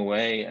a new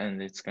way,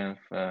 and it's kind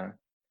of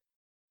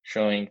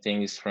showing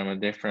things from a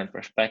different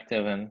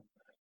perspective. And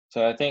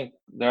so I think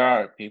there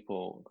are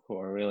people who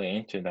are really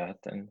into that,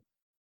 and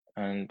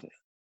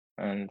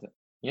and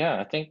yeah,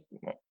 I think,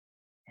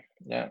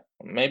 yeah,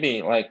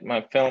 maybe like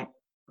my film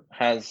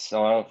has a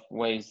lot of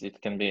ways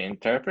it can be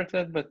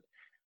interpreted, but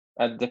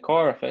at the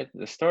core of it,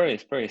 the story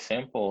is pretty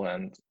simple,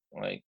 and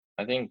like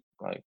I think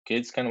like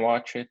kids can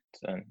watch it,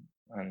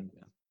 and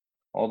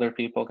older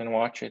people can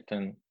watch it,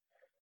 and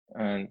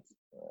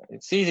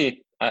it's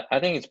easy.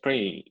 I think it's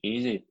pretty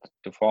easy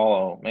to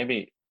follow.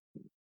 Maybe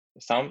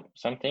some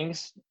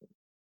things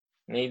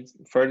need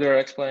further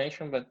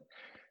explanation, but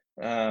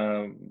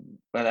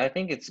I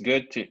think it's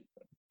good to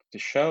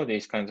show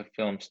these kinds of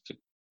films to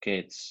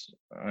kids,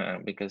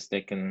 because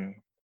they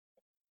can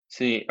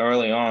see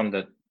early on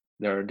that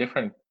there are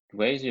different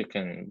ways you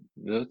can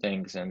do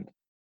things, and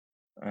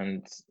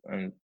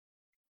and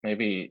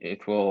maybe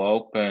it will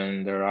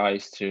open their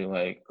eyes to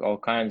like all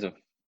kinds of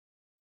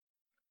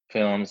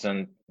films,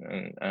 and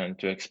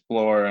to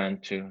explore,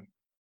 and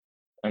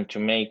to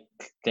make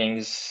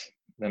things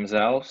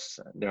themselves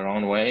their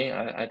own way.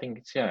 I think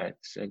it's, yeah,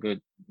 it's a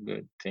good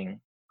thing.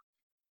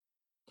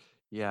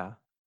 Yeah,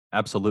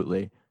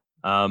 absolutely.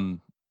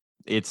 Um,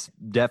 it's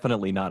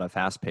definitely not a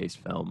fast-paced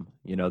film.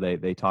 You know,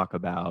 they talk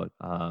about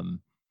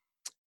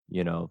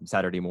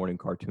Saturday morning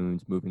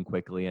cartoons moving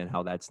quickly and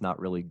how that's not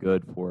really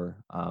good for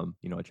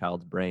a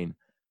child's brain.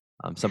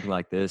 Something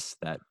like this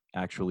that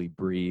actually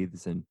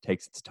breathes and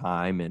takes its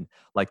time, and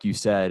like you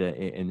said,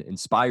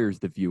 inspires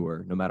the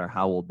viewer no matter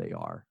how old they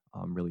are.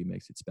 Really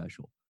makes it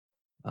special.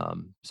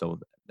 So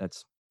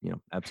that's,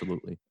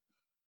 absolutely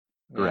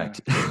Yeah.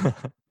 correct.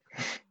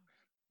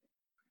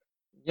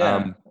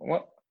 Yeah.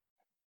 Well,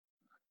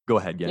 Go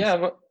ahead, yeah,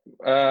 Jens. but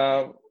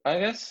I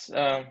guess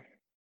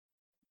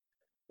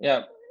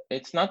yeah,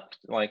 it's not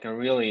like a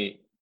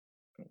really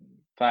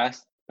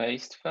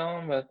fast-paced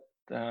film, but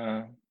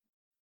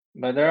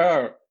there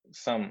are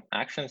some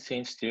action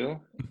scenes too,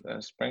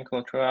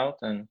 sprinkled throughout,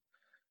 and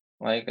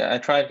like I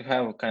try to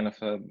have kind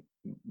of a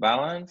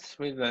balance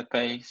with the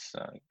pace.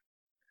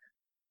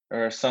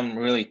 There are some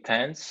really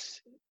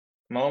tense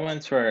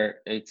moments where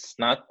it's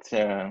not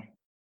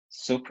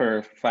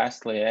super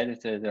fastly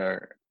edited,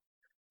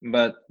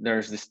 but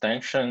there's this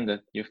tension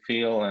that you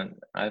feel, and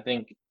I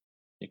think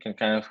you can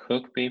kind of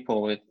hook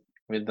people with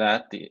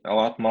that a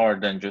lot more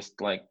than just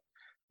like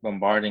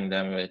bombarding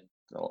them with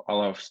a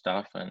lot of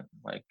stuff, and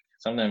like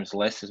sometimes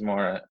less is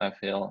more, I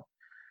feel.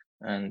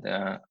 And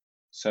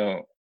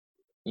so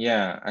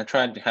yeah, I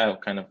tried to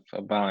have kind of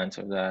a balance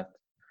of that,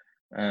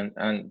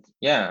 and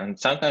yeah, and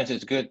sometimes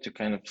it's good to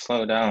kind of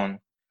slow down,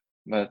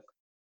 but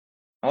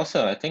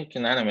also I think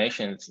in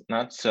animation it's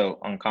not so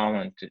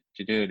uncommon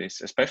to do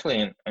this,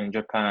 especially in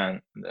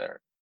Japan. There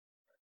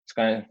it's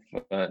kind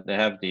of they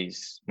have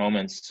these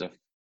moments of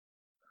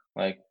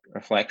like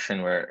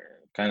reflection where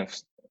kind of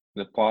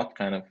the plot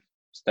kind of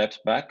steps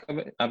back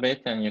a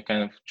bit, and you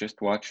kind of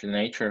just watch the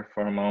nature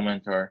for a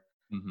moment,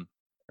 Hmm.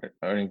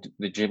 or in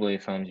the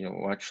Ghibli films you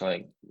watch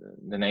like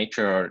the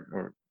nature,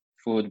 or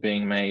food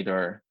being made,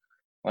 or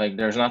like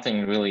there's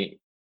nothing really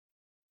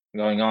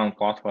going on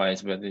plot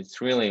wise, but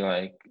it's really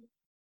like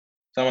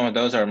some of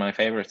those are my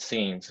favorite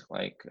scenes,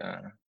 like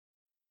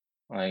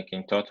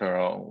in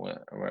Totoro,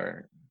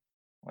 where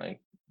like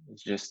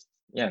it's just,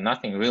 yeah,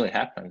 nothing really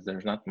happens,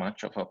 there's not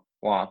much of a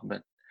plot,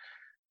 but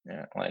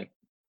yeah, like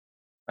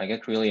I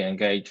get really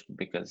engaged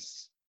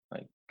because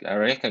like I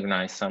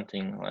recognize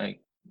something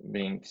like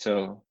being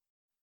so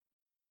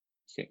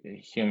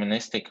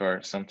humanistic,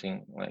 or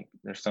something like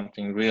there's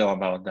something real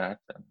about that.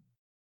 And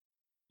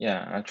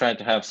yeah, I try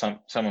to have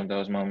some of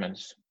those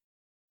moments.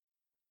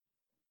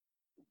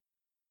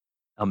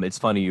 It's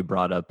funny you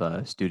brought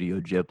up Studio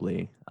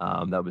Ghibli.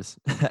 That was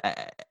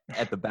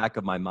at the back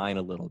of my mind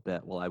a little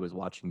bit while I was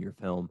watching your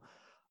film.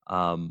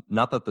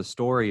 Not that the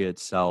story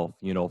itself,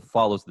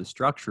 follows the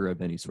structure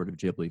of any sort of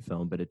Ghibli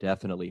film, but it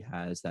definitely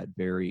has that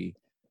very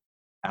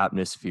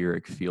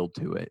atmospheric feel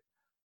to it.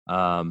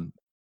 Um,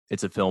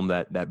 it's a film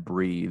that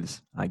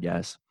breathes, I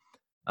guess.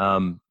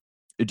 Um,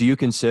 do you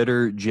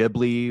consider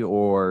Ghibli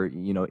or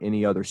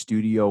any other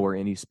studio or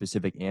any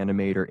specific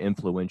animator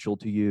influential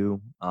to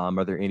you?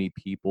 Are there any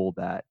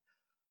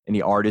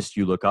artists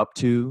you look up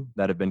to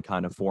that have been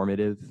kind of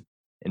formative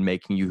in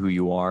making you who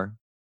you are?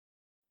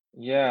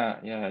 Yeah,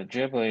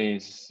 Ghibli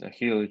is a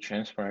huge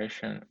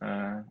inspiration.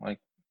 Like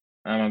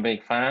I'm a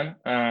big fan,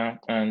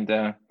 and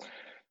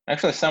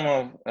actually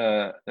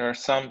there are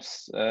some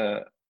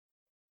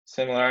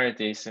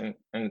similarities in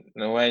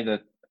the way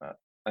that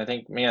I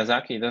think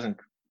Miyazaki doesn't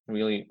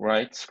really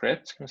write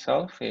scripts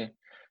himself. He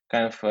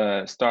kind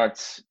of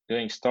starts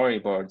doing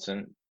storyboards,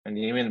 and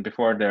even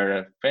before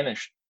they're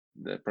finished,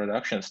 the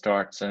production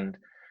starts, and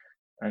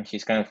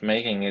he's kind of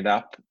making it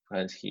up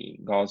as he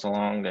goes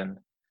along,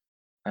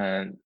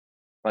 and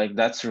like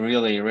that's a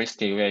really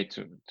risky way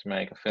to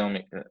make a film,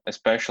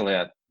 especially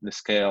at the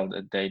scale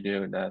that they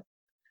do. That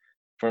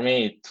for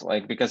me, it's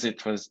like, because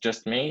it was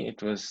just me,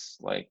 it was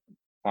like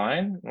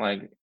fine.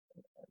 Like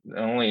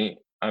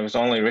I was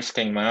only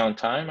risking my own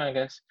time, I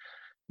guess.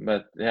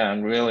 But yeah,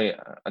 I'm really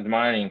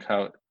admiring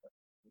how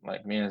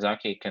like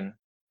Miyazaki can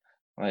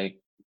like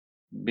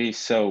be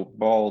so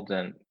bold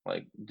and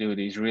like do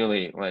these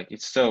really, like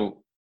it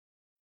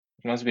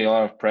must be a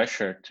lot of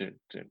pressure to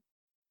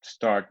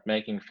start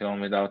making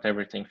film without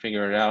everything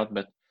figured out.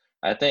 But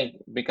I think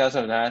because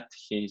of that,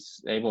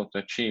 he's able to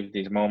achieve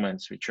these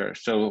moments which are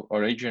so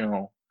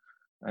original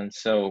and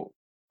so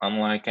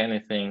unlike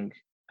anything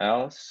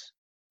else,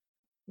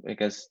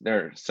 because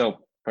they're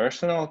so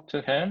personal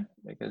to him,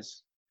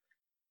 because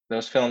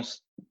those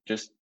films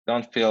just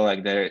don't feel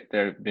like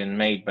they're been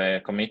made by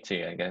a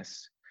committee, I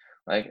guess.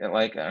 Like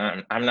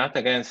I'm not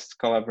against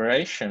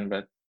collaboration,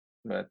 but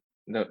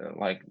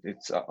like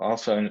it's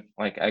also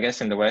like I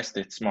guess in the West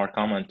it's more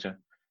common to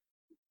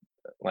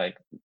like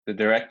the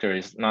director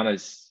is not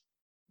as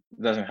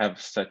doesn't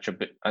have such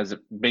as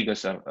big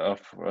as a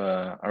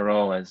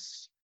role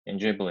as in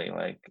Ghibli.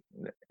 Like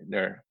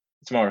they're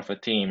it's more of a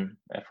team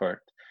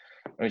effort,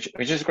 which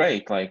is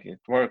great. Like it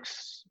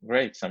works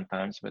great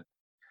sometimes, but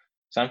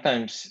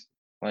sometimes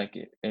like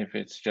if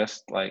it's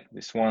just like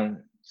this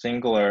one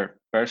singular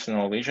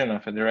personal vision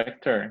of a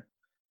director,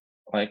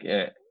 like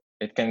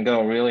it can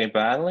go really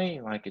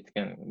badly. Like it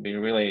can be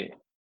really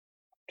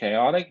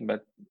chaotic.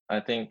 But I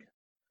think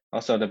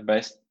also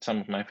some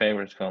of my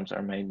favorite films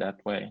are made that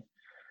way.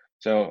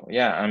 So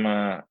yeah, I'm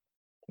a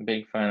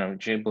big fan of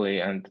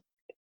Ghibli, and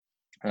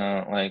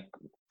like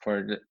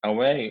for the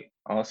Away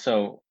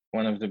also,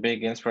 one of the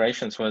big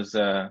inspirations was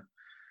a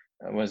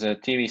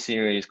TV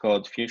series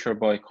called Future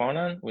Boy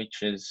Conan,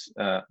 which is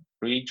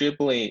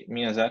pre-Ghibli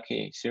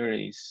Miyazaki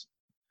series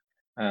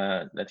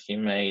that he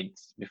made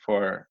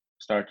before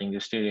starting the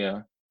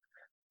studio.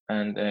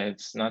 And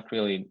it's not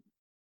really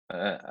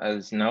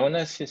as known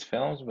as his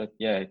films, but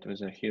yeah, it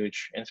was a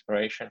huge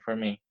inspiration for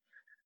me.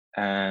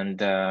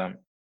 And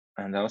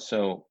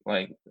also,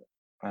 like,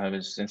 I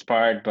was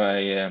inspired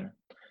by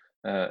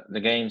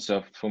the games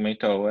of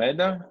Fumito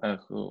Ueda,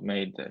 who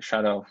made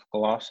Shadow of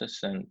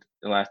Colossus and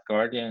The Last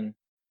Guardian.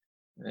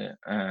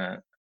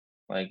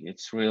 Like,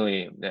 it's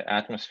really the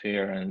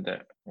atmosphere and the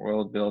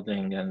world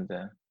building and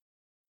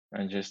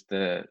just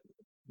the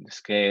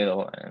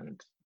scale, and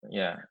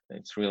yeah,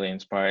 it's really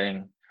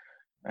inspiring.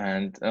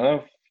 And I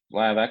love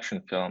live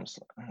action films.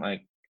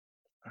 Like,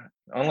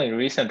 only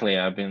recently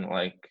I've been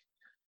like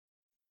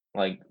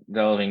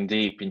delving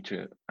deep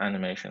into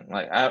animation.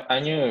 Like, I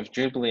knew of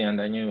Ghibli,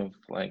 and I knew of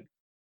like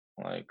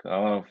a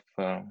lot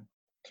of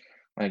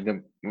like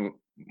the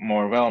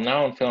more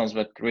well-known films,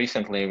 but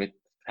recently, with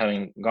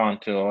having gone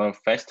to a lot of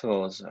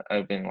festivals,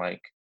 I've been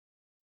like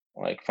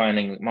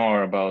finding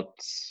more about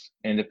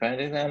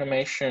independent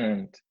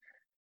animation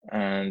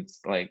and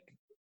like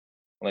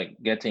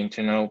getting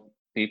to know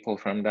people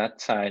from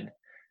that side.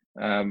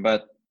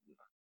 But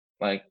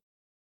like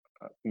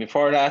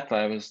before that,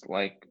 I was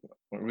like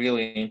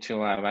really into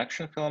live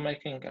action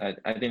filmmaking.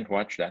 I didn't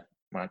watch that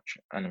much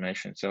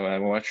animation, so I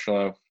watched a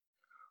lot of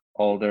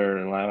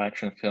older live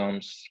action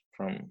films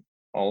from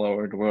all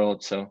over the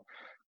world. So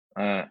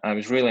I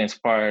was really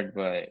inspired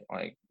by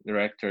like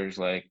directors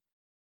like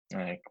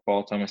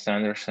Paul Thomas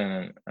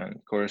Anderson and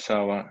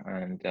Kurosawa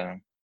and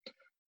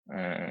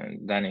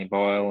Danny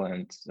Boyle,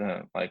 and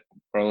like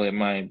probably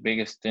my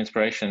biggest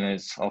inspiration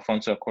is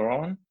Alfonso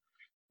Cuarón.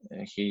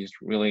 He's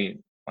really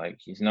like,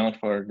 he's known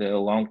for the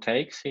long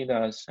takes he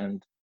does,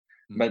 and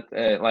but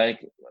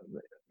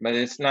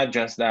it's not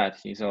just that.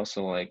 He's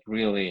also like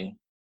really,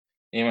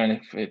 even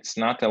if it's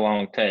not a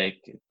long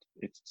take,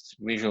 it's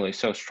visually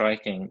so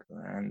striking,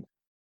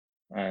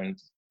 and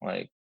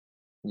like,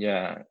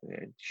 yeah,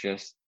 it's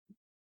just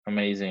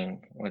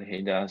amazing what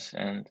he does,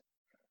 and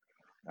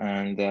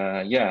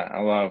yeah,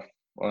 a lot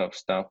of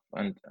stuff,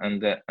 and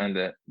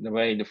the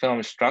way the film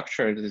is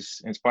structured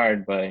is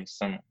inspired by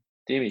some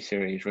TV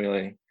series,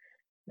 really.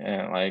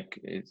 Like,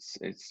 it's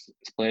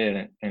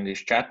split in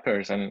these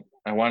chapters, and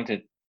I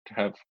wanted to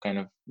have kind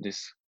of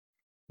this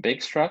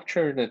big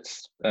structure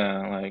that's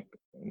like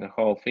the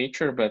whole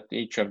feature, but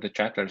each of the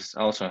chapters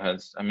also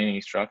has a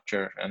mini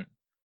structure,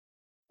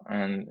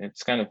 and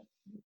it's kind of,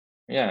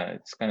 yeah,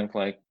 it's kind of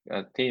like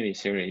a TV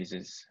series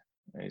is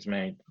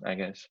made, I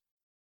guess.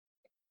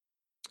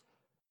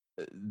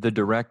 The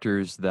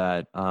directors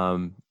that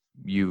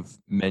you've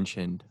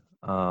mentioned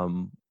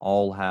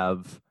all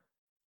have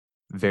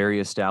very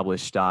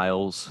established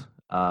styles,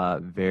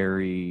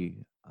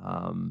 very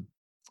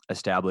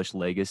established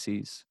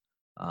legacies.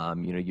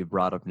 You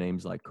brought up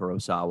names like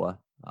Kurosawa,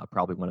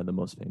 probably one of the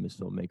most famous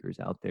filmmakers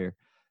out there.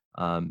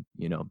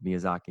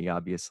 Miyazaki,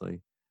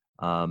 obviously.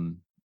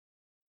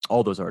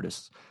 All those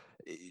artists.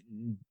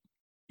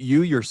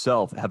 You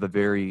yourself have a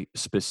very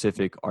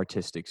specific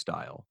artistic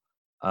style.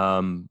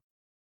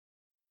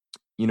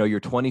 You're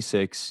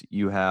 26.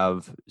 You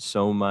have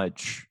so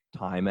much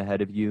time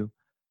ahead of you.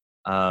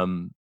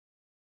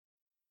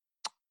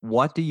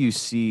 What do you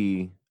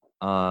see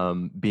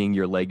being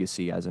your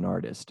legacy as an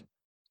artist?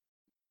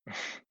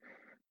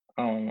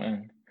 Oh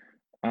man,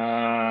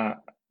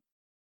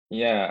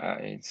 yeah,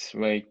 it's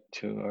way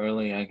too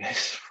early, I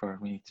guess, for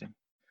me to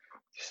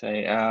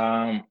say.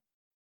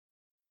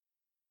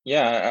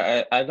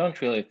 Yeah, I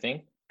don't really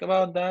think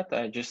about that.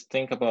 I just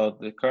think about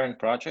the current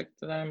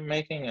project that I'm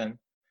making, and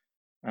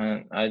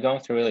I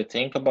don't really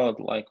think about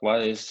like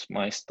what is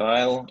my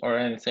style or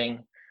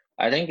anything.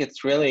 I think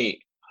it's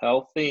really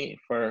healthy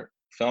for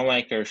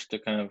filmmakers to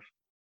kind of,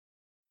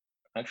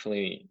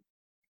 actually,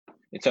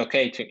 it's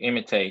okay to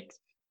imitate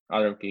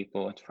other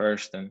people at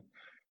first. And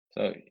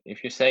so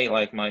if you say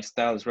like my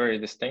style is very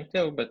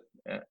distinctive, but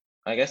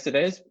I guess it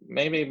is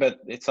maybe, but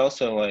it's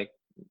also like,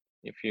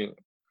 if you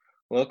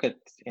look at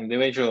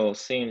individual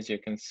scenes, you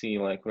can see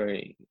like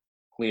very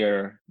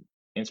clear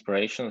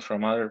inspirations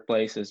from other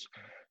places.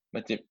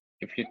 But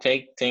if you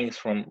take things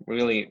from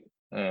really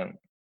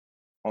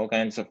all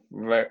kinds of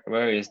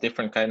various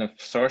different kind of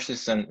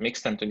sources and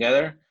mix them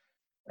together,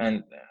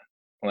 and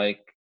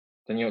like,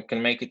 then you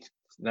can make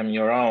them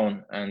your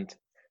own. And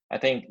I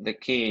think the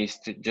key is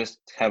to just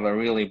have a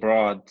really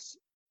broad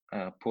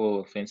pool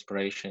of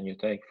inspiration you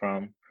take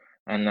from,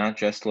 and not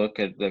just look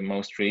at the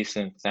most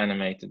recent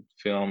animated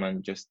film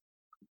and just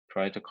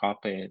try to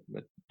copy it,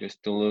 but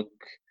just to look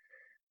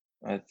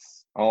at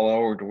all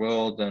over the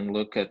world, and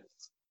look at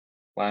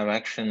live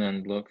action,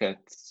 and look at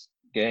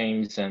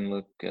games, and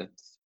look at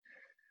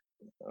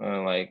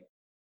like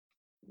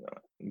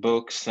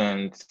books,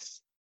 and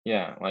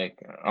yeah,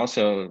 like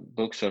also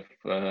books of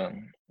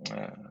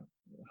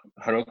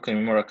Haruki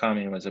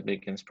Murakami was a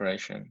big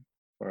inspiration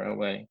for a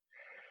way,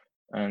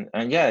 and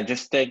yeah,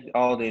 just take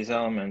all these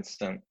elements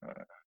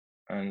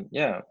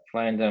yeah,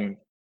 find a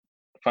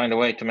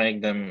way to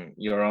make them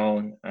your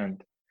own.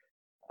 And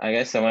I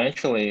guess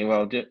eventually,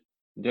 well,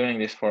 doing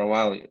this for a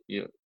while,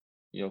 you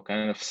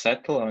kind of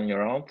settle on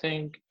your own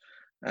thing,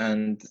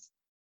 and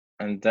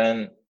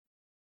then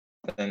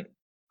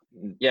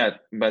yeah.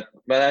 But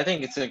I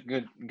think it's a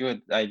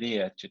good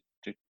idea to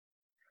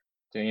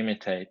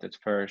imitate at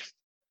first.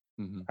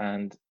 Mm-hmm.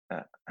 And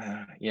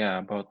yeah,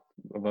 about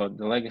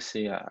the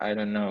legacy, I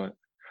don't know.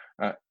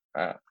 Uh,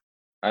 uh,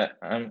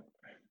 I'm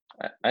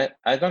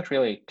I don't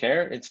really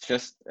care. It's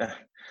just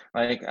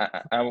like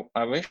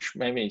I wish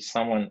maybe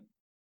someone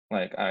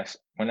like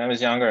when I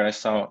was younger, I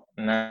saw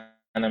an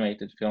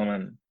animated film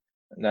and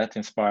that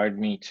inspired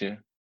me to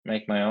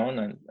make my own.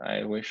 And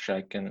I wish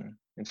I can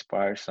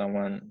inspire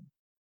someone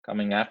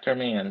coming after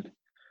me, and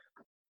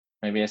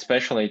maybe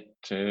especially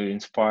to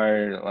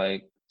inspire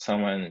like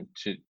someone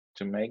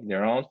to make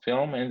their own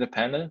film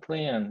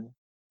independently and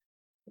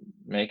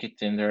make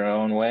it in their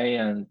own way.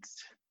 And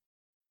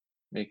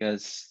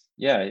because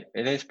yeah,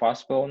 it is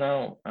possible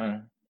now.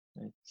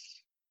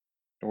 It's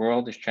the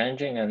world is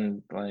changing,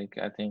 and like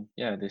I think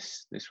yeah,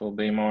 this will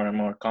be more and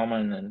more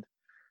common.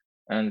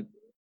 And and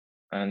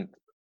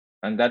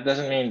and that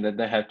doesn't mean that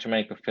they have to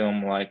make a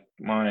film like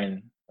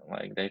mine.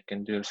 Like they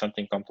can do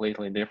something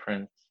completely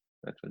different.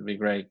 That would be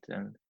great.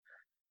 And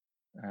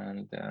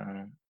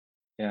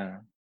yeah,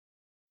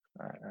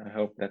 I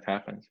hope that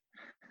happens.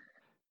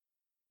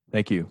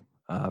 Thank you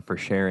for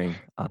sharing.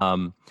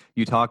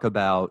 You talk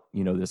about,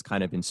 this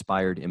kind of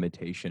inspired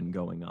imitation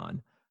going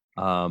on.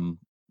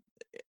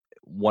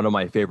 One of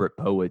my favorite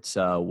poets,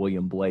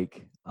 William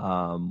Blake,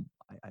 I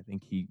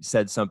think he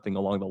said something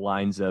along the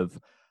lines of,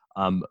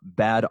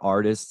 bad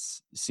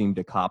artists seem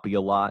to copy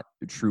a lot,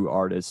 true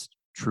artists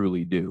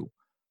truly do.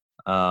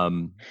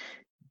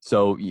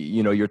 So,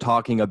 you're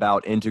talking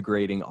about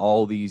integrating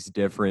all these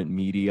different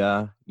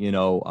media,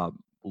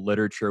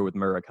 literature with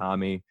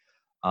Murakami,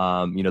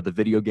 the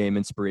video game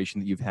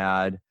inspiration that you've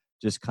had,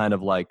 just kind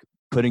of like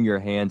putting your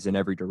hands in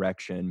every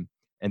direction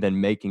and then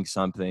making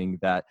something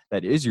that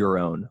is your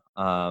own,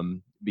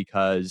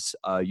 because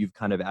you've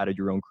kind of added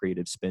your own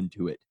creative spin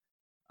to it.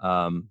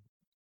 That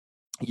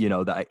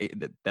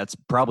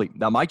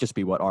might just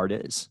be what art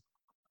is.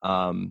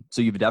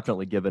 So you've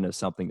definitely given us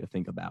something to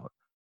think about.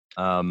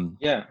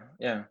 Yeah,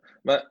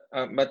 but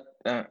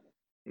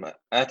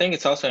I think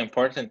it's also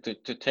important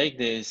to take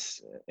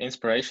these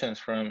inspirations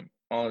from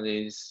all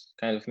these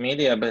kind of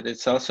media, but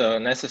it's also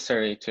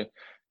necessary to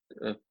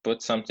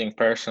put something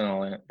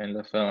personal in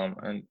the film,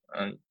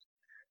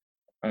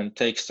 and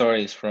take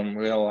stories from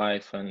real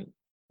life and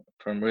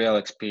from real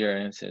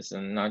experiences,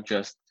 and not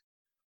just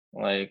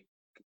like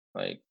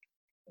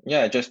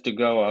yeah, just to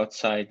go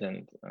outside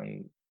and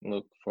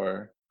look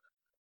for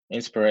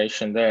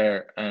inspiration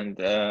there. And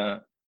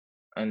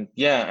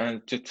yeah,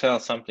 and to tell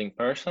something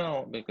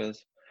personal,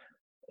 because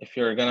if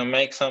you're gonna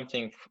make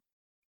something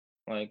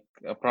like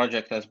a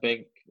project as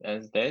big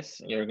as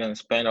this, you're gonna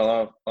spend a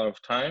lot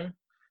of time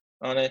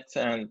on it,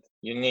 and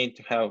you need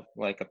to have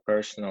like a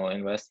personal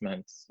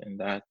investment in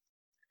that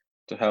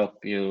to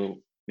help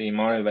you be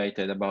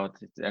motivated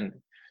about it. And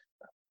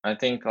I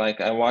think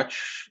like I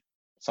watch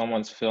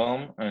someone's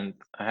film and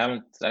I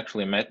haven't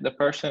actually met the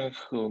person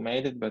who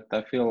made it, but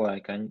I feel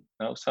like I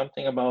know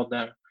something about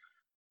them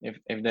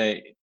if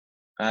they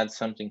add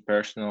something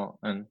personal.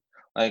 And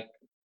like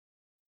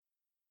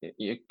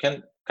you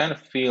can kind of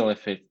feel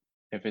if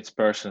it's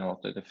personal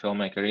to the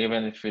filmmaker,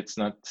 even if it's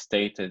not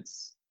stated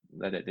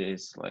that it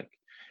is. Like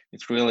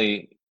it's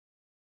really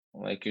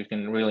like you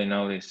can really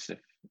notice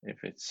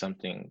if it's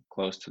something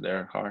close to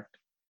their heart.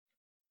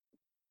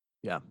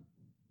 Yeah.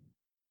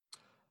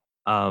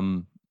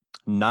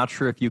 Not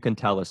sure if you can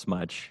tell us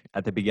much.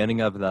 At the beginning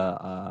of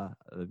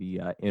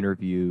the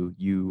interview,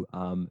 you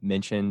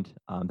mentioned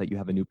that you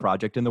have a new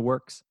project in the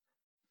works.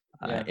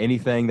 Yeah.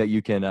 Anything that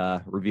you can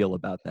reveal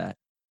about that?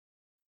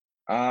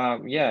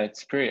 Yeah,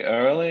 it's pretty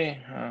early.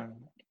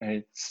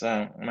 It's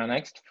my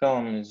next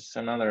film is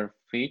another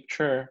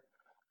feature.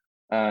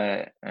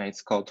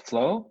 It's called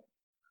Flow,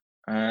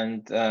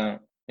 and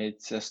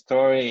it's a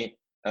story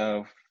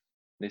of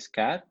this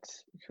cat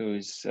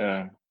who's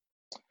kind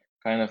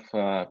of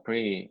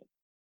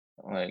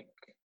like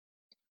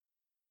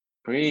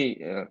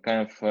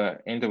kind of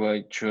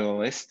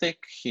individualistic.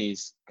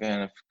 He's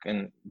kind of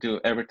can do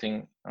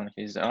everything on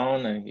his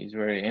own, and he's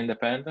very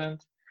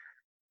independent.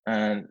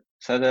 And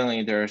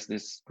suddenly there's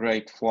this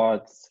great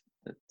flood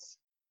that's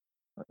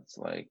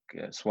like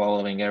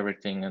swallowing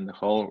everything, and the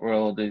whole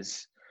world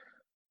is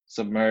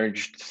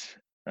submerged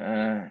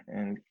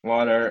in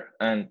water.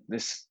 And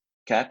this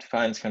cat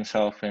finds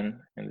himself in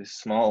this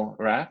small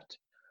raft,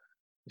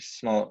 this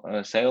small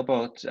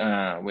sailboat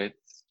with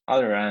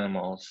other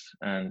animals,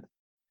 and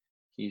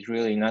he's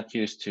really not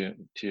used to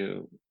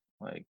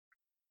like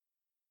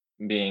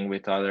being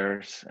with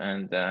others.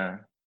 And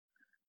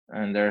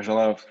there's a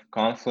lot of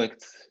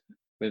conflict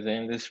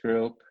within this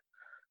group.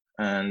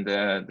 And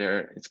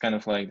it's kind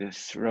of like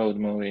this road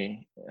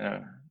movie,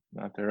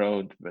 not the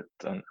road but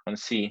on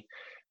sea.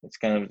 It's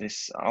kind of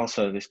this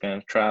kind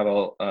of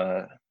travelogue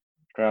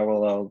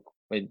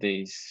with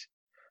these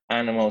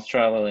animals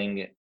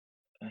traveling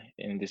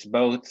in these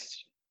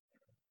boats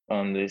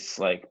on this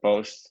like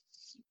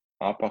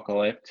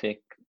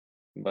post-apocalyptic,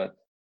 but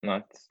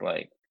not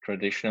like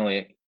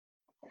traditionally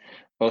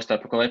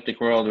post-apocalyptic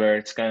world, where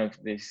it's kind of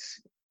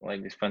this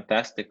like this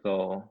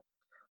fantastical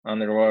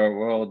underwater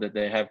world that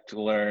they have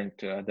to learn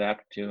to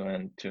adapt to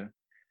and to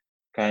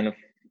kind of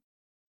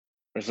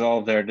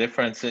resolve their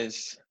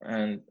differences.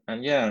 And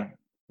yeah,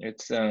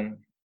 it's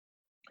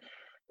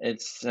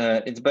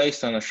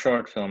based on a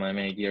short film I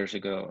made years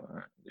ago.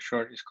 The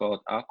short is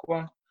called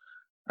Aqua,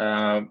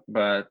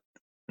 but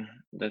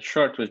the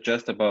short was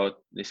just about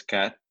this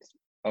cat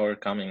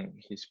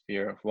overcoming his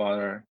fear of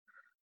water.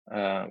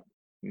 But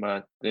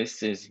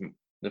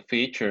the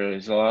feature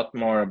is a lot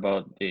more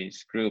about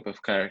this group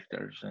of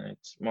characters, and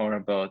it's more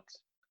about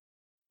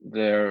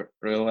their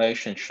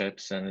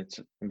relationships, and it's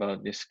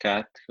about this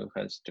cat who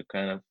has to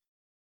kind of,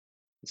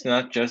 it's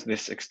not just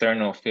this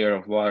external fear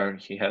of water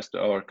he has to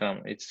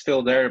overcome. It's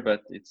still there,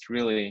 but it's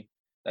really,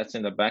 that's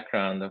in the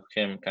background of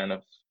him kind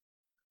of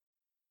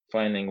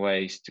finding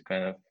ways to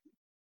kind of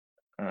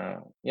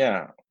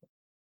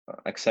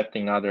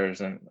accepting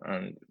others and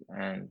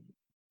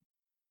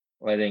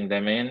letting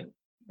them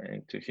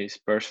into his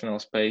personal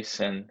space.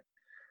 And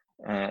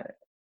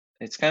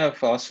it's kind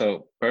of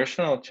also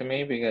personal to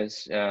me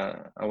because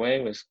Away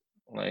was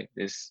like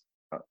this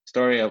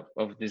story of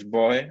this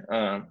boy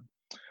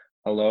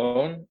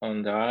alone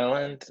on the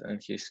island,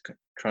 and he's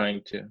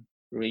trying to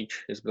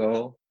reach his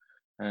goal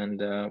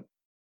and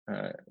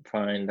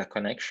find a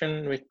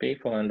connection with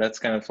people. And that's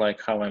kind of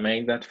like how I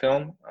made that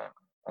film,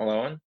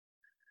 Alone.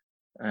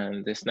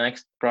 And this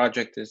next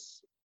project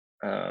is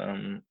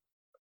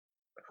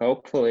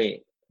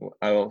hopefully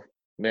I will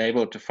be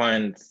able to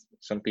find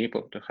some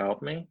people to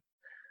help me.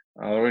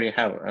 I already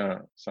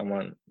have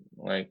someone,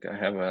 like I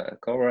have a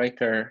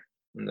co-writer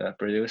and a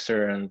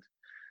producer, and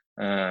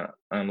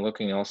I'm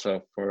looking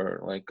also for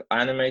like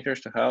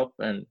animators to help.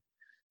 And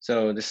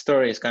so the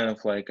story is kind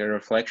of like a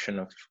reflection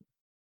of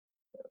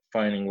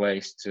finding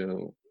ways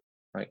to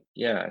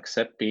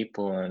accept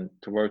people and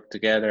to work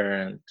together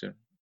and to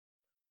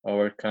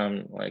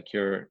overcome like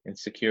your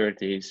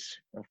insecurities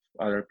of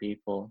other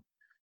people.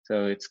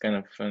 So it's kind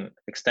of an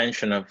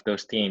extension of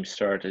those themes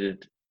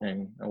started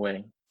in a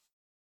way.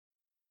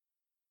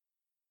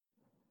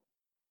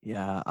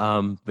 Yeah,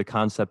 the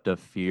concept of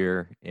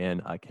fear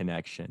and a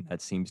connection,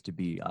 that seems to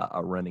be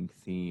a running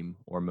theme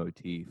or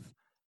motif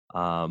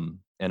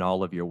in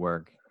all of your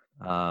work.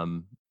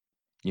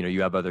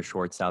 You have other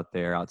shorts out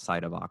there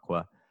outside of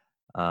Aqua.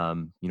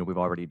 We've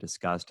already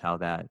discussed how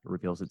that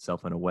reveals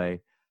itself in a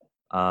way.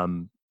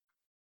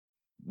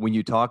 When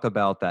you talk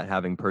about that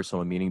having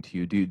personal meaning to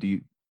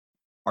you,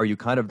 are you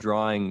kind of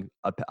drawing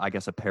a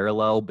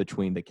parallel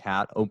between the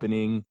cat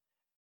opening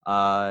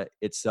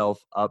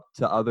itself up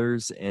to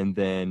others and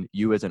then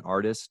you as an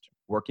artist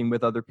working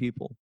with other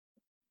people?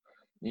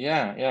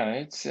 Yeah,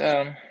 it's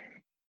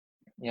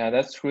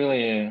that's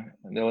really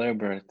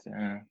deliberate.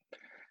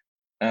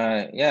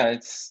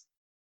 It's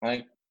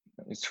like,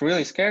 it's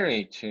really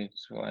scary to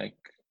like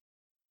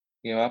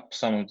give up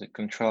some of the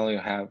control you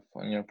have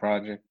on your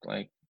project.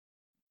 Like,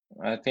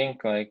 I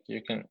think like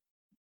you can,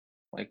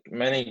 like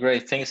many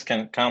great things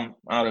can come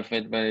out of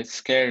it, but it's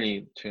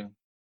scary to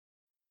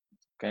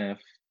kind of,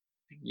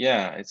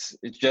 it's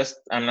just,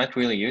 I'm not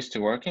really used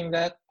to working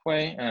that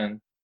way,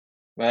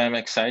 but I'm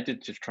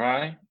excited to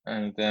try.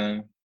 And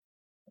then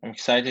I'm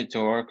excited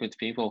to work with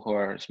people who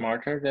are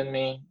smarter than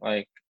me,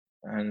 like,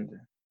 and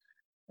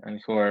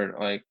who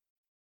are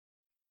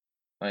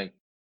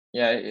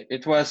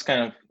it was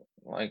kind of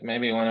like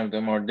maybe one of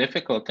the more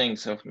difficult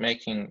things of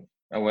making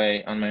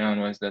Away on my own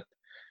was that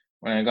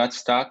when I got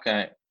stuck,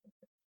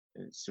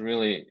 it's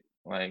really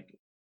like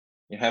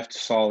you have to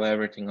solve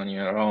everything on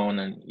your own,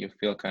 and you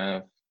feel kind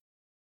of,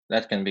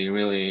 that can be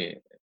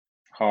really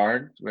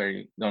hard where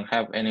you don't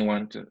have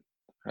anyone to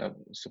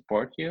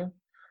support you.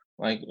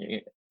 Like,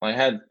 I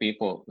had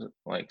people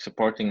like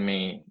supporting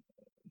me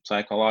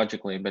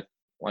psychologically, but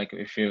like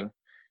if you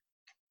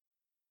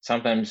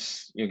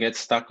sometimes you get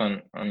stuck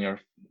on your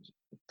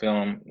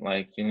film,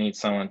 like you need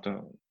someone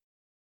to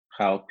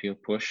help you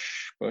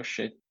push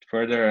it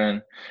further.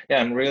 And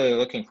I'm really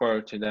looking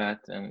forward to that.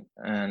 And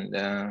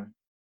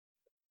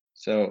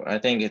so I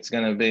think it's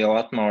going to be a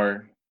lot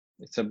more,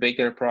 it's a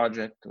bigger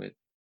project with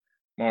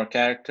more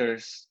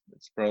characters.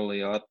 It's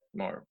probably a lot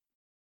more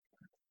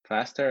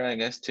faster, I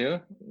guess, too,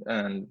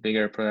 and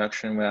bigger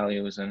production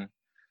values, and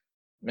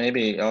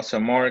maybe also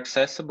more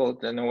accessible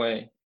in a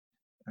way.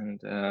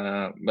 And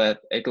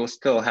but it will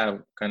still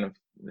have kind of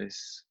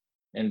this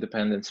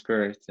independent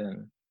spirit,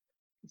 and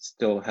it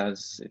still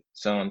has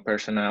its own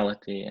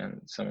personality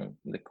and some of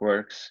the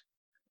quirks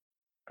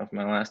of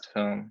my last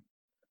film.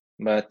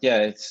 But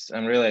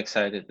I'm really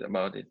excited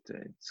about it.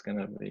 It's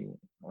gonna be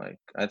like,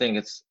 I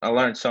think I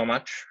learned so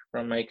much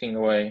from making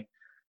Away,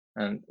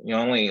 and you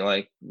only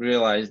like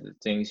realize the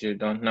things you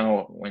don't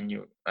know when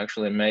you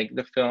actually make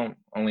the film,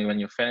 only when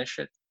you finish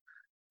it.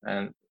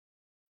 And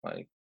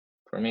like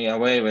for me,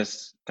 Away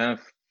was kind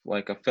of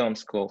like a film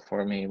school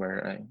for me,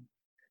 where I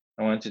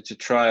I wanted to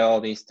try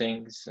all these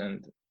things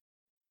and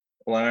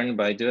learn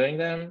by doing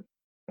them.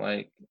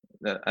 Like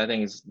that, I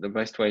think is the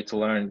best way to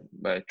learn,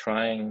 by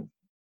trying,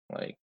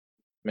 like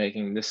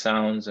making the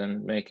sounds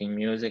and making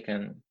music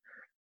and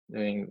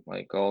doing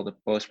like all the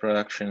post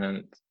production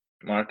and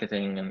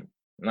marketing. And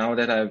now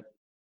that I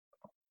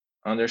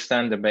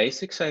understand the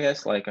basics, I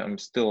guess, like I'm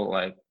still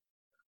like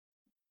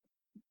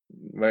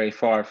very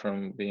far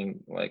from being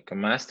like a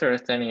master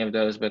at any of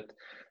those, but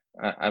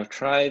I've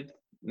tried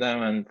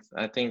them, and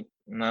I think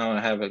now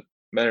I have a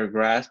better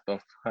grasp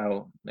of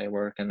how they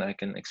work, and I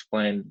can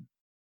explain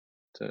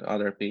to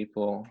other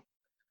people.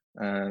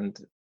 And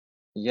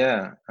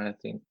yeah, I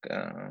think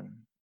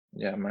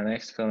yeah, my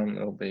next film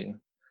will be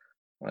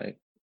like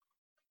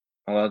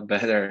a lot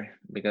better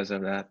because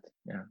of that.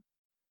 Yeah.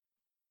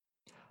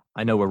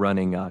 I know we're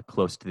running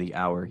close to the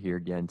hour here,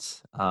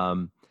 Jens.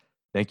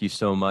 Thank you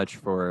so much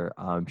for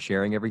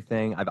sharing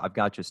everything. I've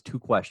got just 2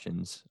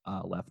 questions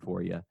left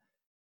for you.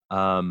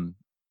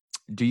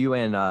 Do you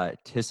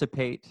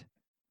anticipate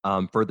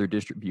further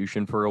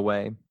distribution for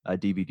Away, a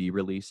DVD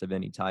release of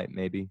any type,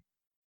 maybe?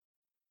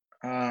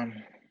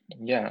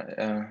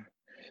 Yeah,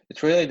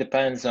 it really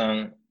depends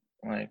on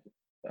like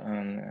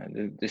on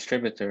the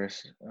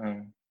distributors,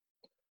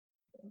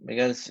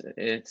 because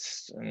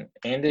it's an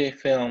indie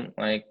film.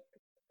 Like,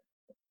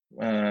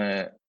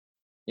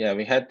 yeah,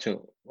 we had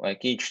to,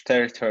 like, each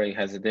territory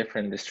has a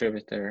different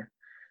distributor,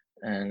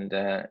 and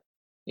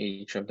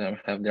each of them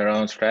have their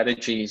own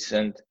strategies.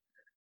 And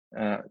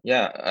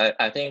yeah,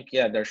 I think,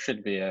 yeah, there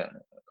should be a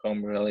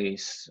home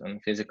release on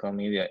physical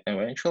media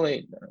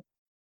eventually.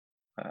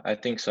 I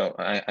think so.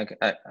 I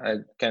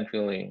can't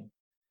really,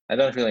 I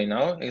don't really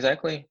know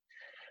exactly,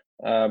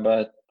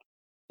 but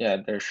yeah,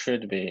 there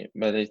should be.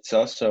 But it's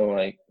also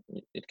like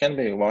it can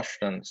be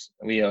watched on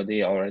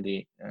VOD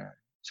already.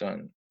 It's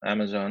on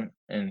Amazon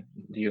in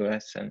the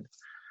US, and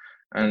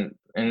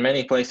in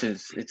many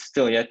places it's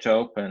still yet to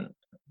open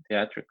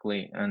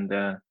theatrically. And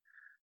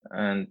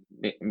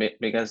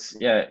because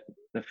yeah,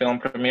 the film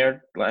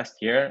premiered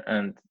last year,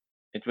 and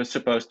it was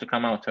supposed to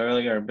come out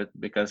earlier, but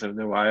because of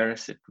the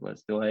virus, it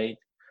was delayed.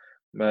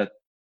 But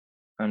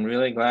I'm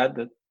really glad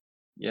that,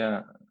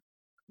 yeah,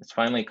 it's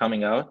finally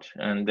coming out,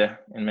 and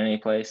in many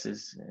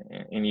places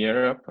in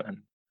Europe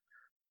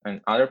and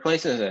other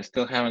places I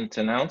still haven't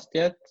announced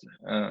yet.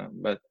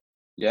 But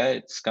yeah,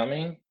 it's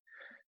coming.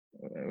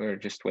 We're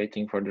just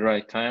waiting for the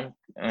right time,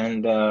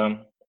 and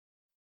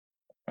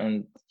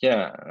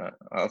yeah,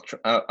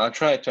 I'll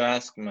try to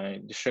ask my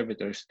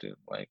distributors to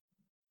like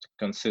to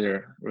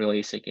consider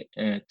releasing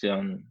it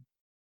on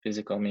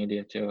physical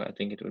media too. I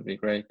think it would be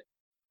great.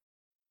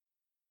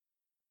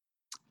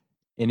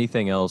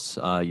 Anything else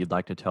you'd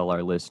like to tell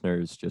our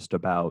listeners just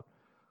about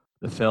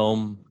the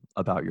film,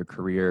 about your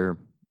career,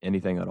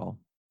 anything at all?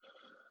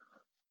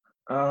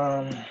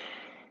 Um,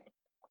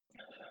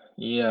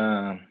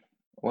 yeah.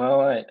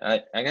 Well,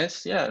 I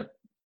guess, yeah.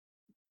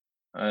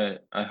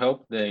 I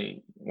hope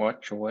they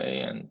watch Away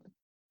and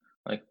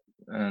like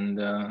and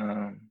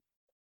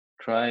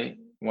try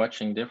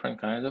watching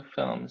different kinds of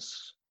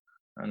films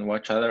and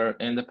watch other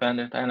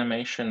independent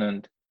animation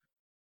and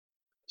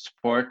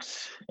support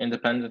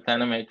independent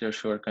animators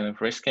who are kind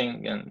of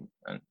risking and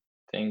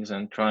things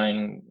and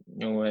trying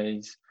new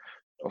ways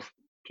of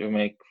to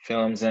make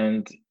films.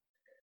 And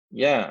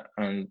yeah,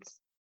 and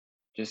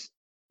just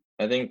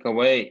I think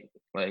Away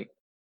like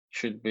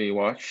should be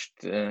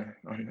watched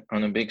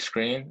on a big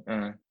screen.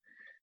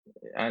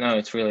 I know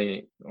it's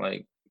really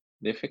like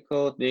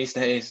difficult these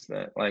days.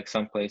 That like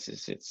some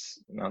places it's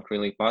not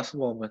really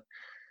possible, but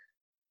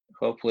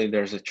hopefully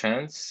there's a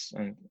chance.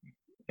 And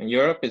in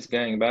Europe, it's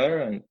getting better,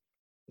 and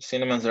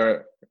cinemas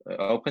are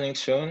opening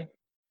soon.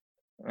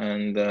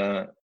 And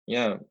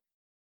yeah,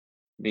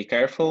 be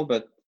careful,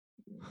 but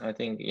I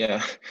think,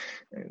 yeah,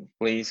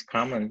 please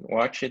come and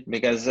watch it,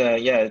 because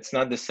yeah, it's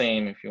not the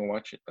same if you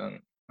watch it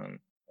on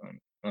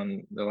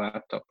on the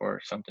laptop or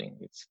something.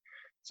 It's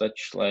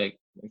such like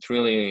it's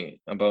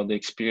really about the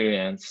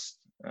experience,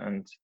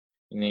 and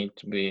you need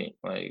to be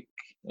like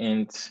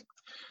in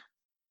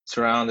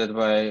surrounded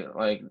by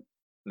like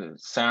the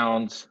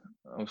sound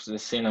of the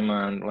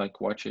cinema and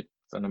like watch it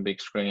on a big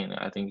screen.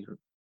 I think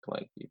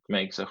like it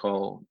makes a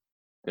whole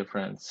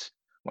difference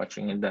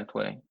watching it that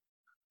way.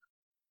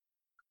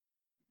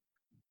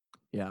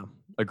 Yeah,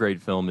 a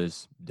great film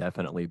is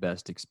definitely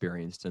best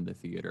experienced in the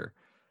theater.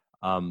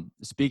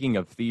 Speaking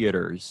of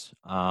theaters,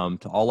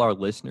 to all our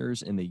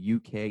listeners in the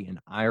UK and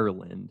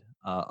Ireland,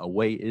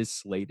 Away is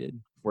slated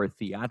for a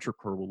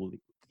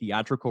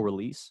theatrical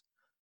release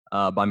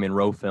by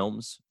Monroe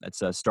Films.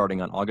 That's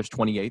starting on August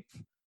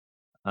 28th.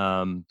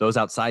 Those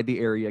outside the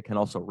area can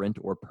also rent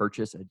or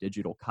purchase a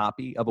digital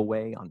copy of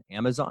Away on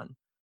Amazon.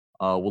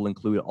 We'll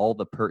include all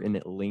the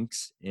pertinent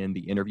links in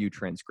the interview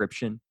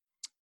transcription.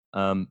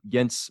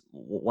 Jens,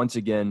 once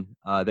again,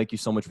 thank you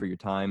so much for your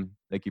time.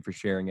 Thank you for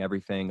sharing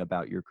everything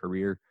about your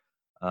career,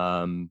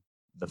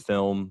 the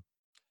film,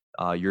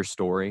 your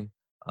story.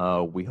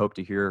 We hope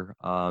to hear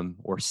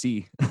or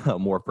see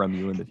more from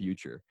you in the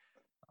future.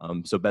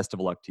 So best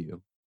of luck to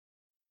you.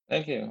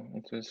 Thank you.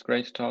 It was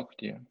great to talk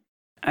with you.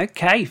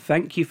 Okay,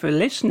 thank you for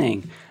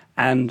listening.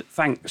 And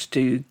thanks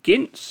to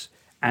Gints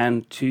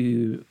and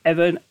to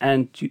Evan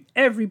and to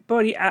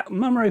everybody at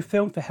Mumro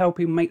Film for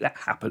helping make that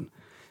happen.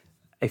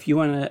 If you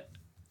want to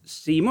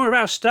see more of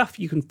our stuff,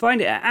 you can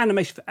find it at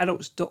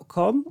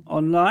animationforadults.com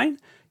online.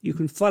 You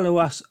can follow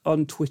us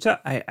on Twitter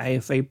at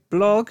AFA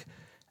Blog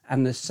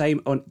and the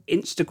same on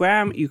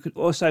Instagram. You can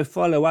also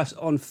follow us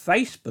on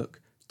Facebook,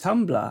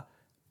 Tumblr,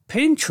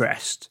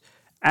 Pinterest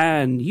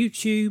and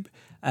YouTube.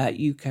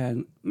 You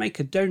can make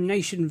a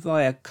donation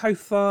via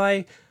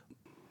Ko-Fi,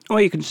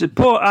 or you can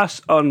support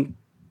us on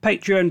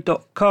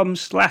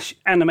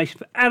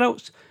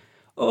patreon.com/animationforadults,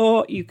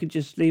 or you can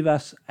just leave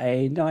us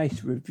a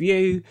nice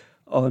review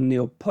on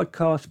your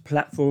podcast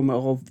platform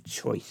of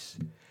choice.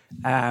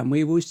 And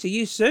we will see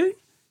you soon.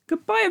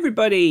 Goodbye,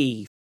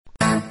 everybody.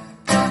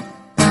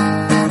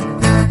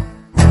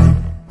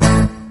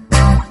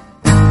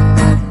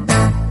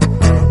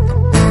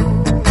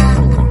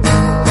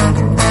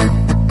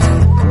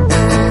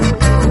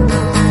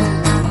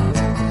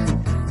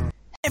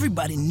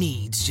 Everybody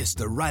needs just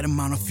the right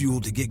amount of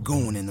fuel to get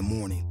going in the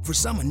morning. For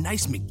some, a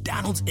nice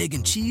McDonald's egg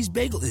and cheese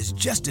bagel is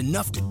just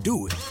enough to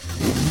do it.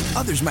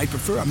 Others might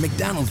prefer a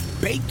McDonald's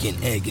bacon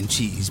egg and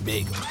cheese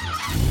bagel.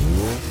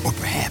 Or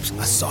perhaps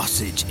a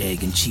sausage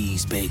egg and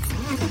cheese bagel.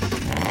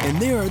 And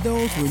there are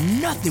those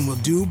where nothing will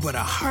do but a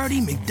hearty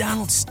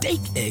McDonald's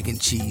steak egg and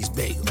cheese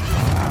bagel.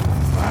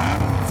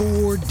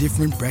 4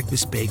 different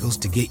breakfast bagels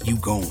to get you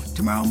going.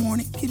 Tomorrow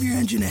morning, give your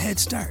engine a head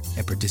start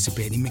at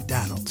participating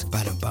McDonald's.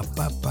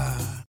 Ba-da-ba-ba-ba.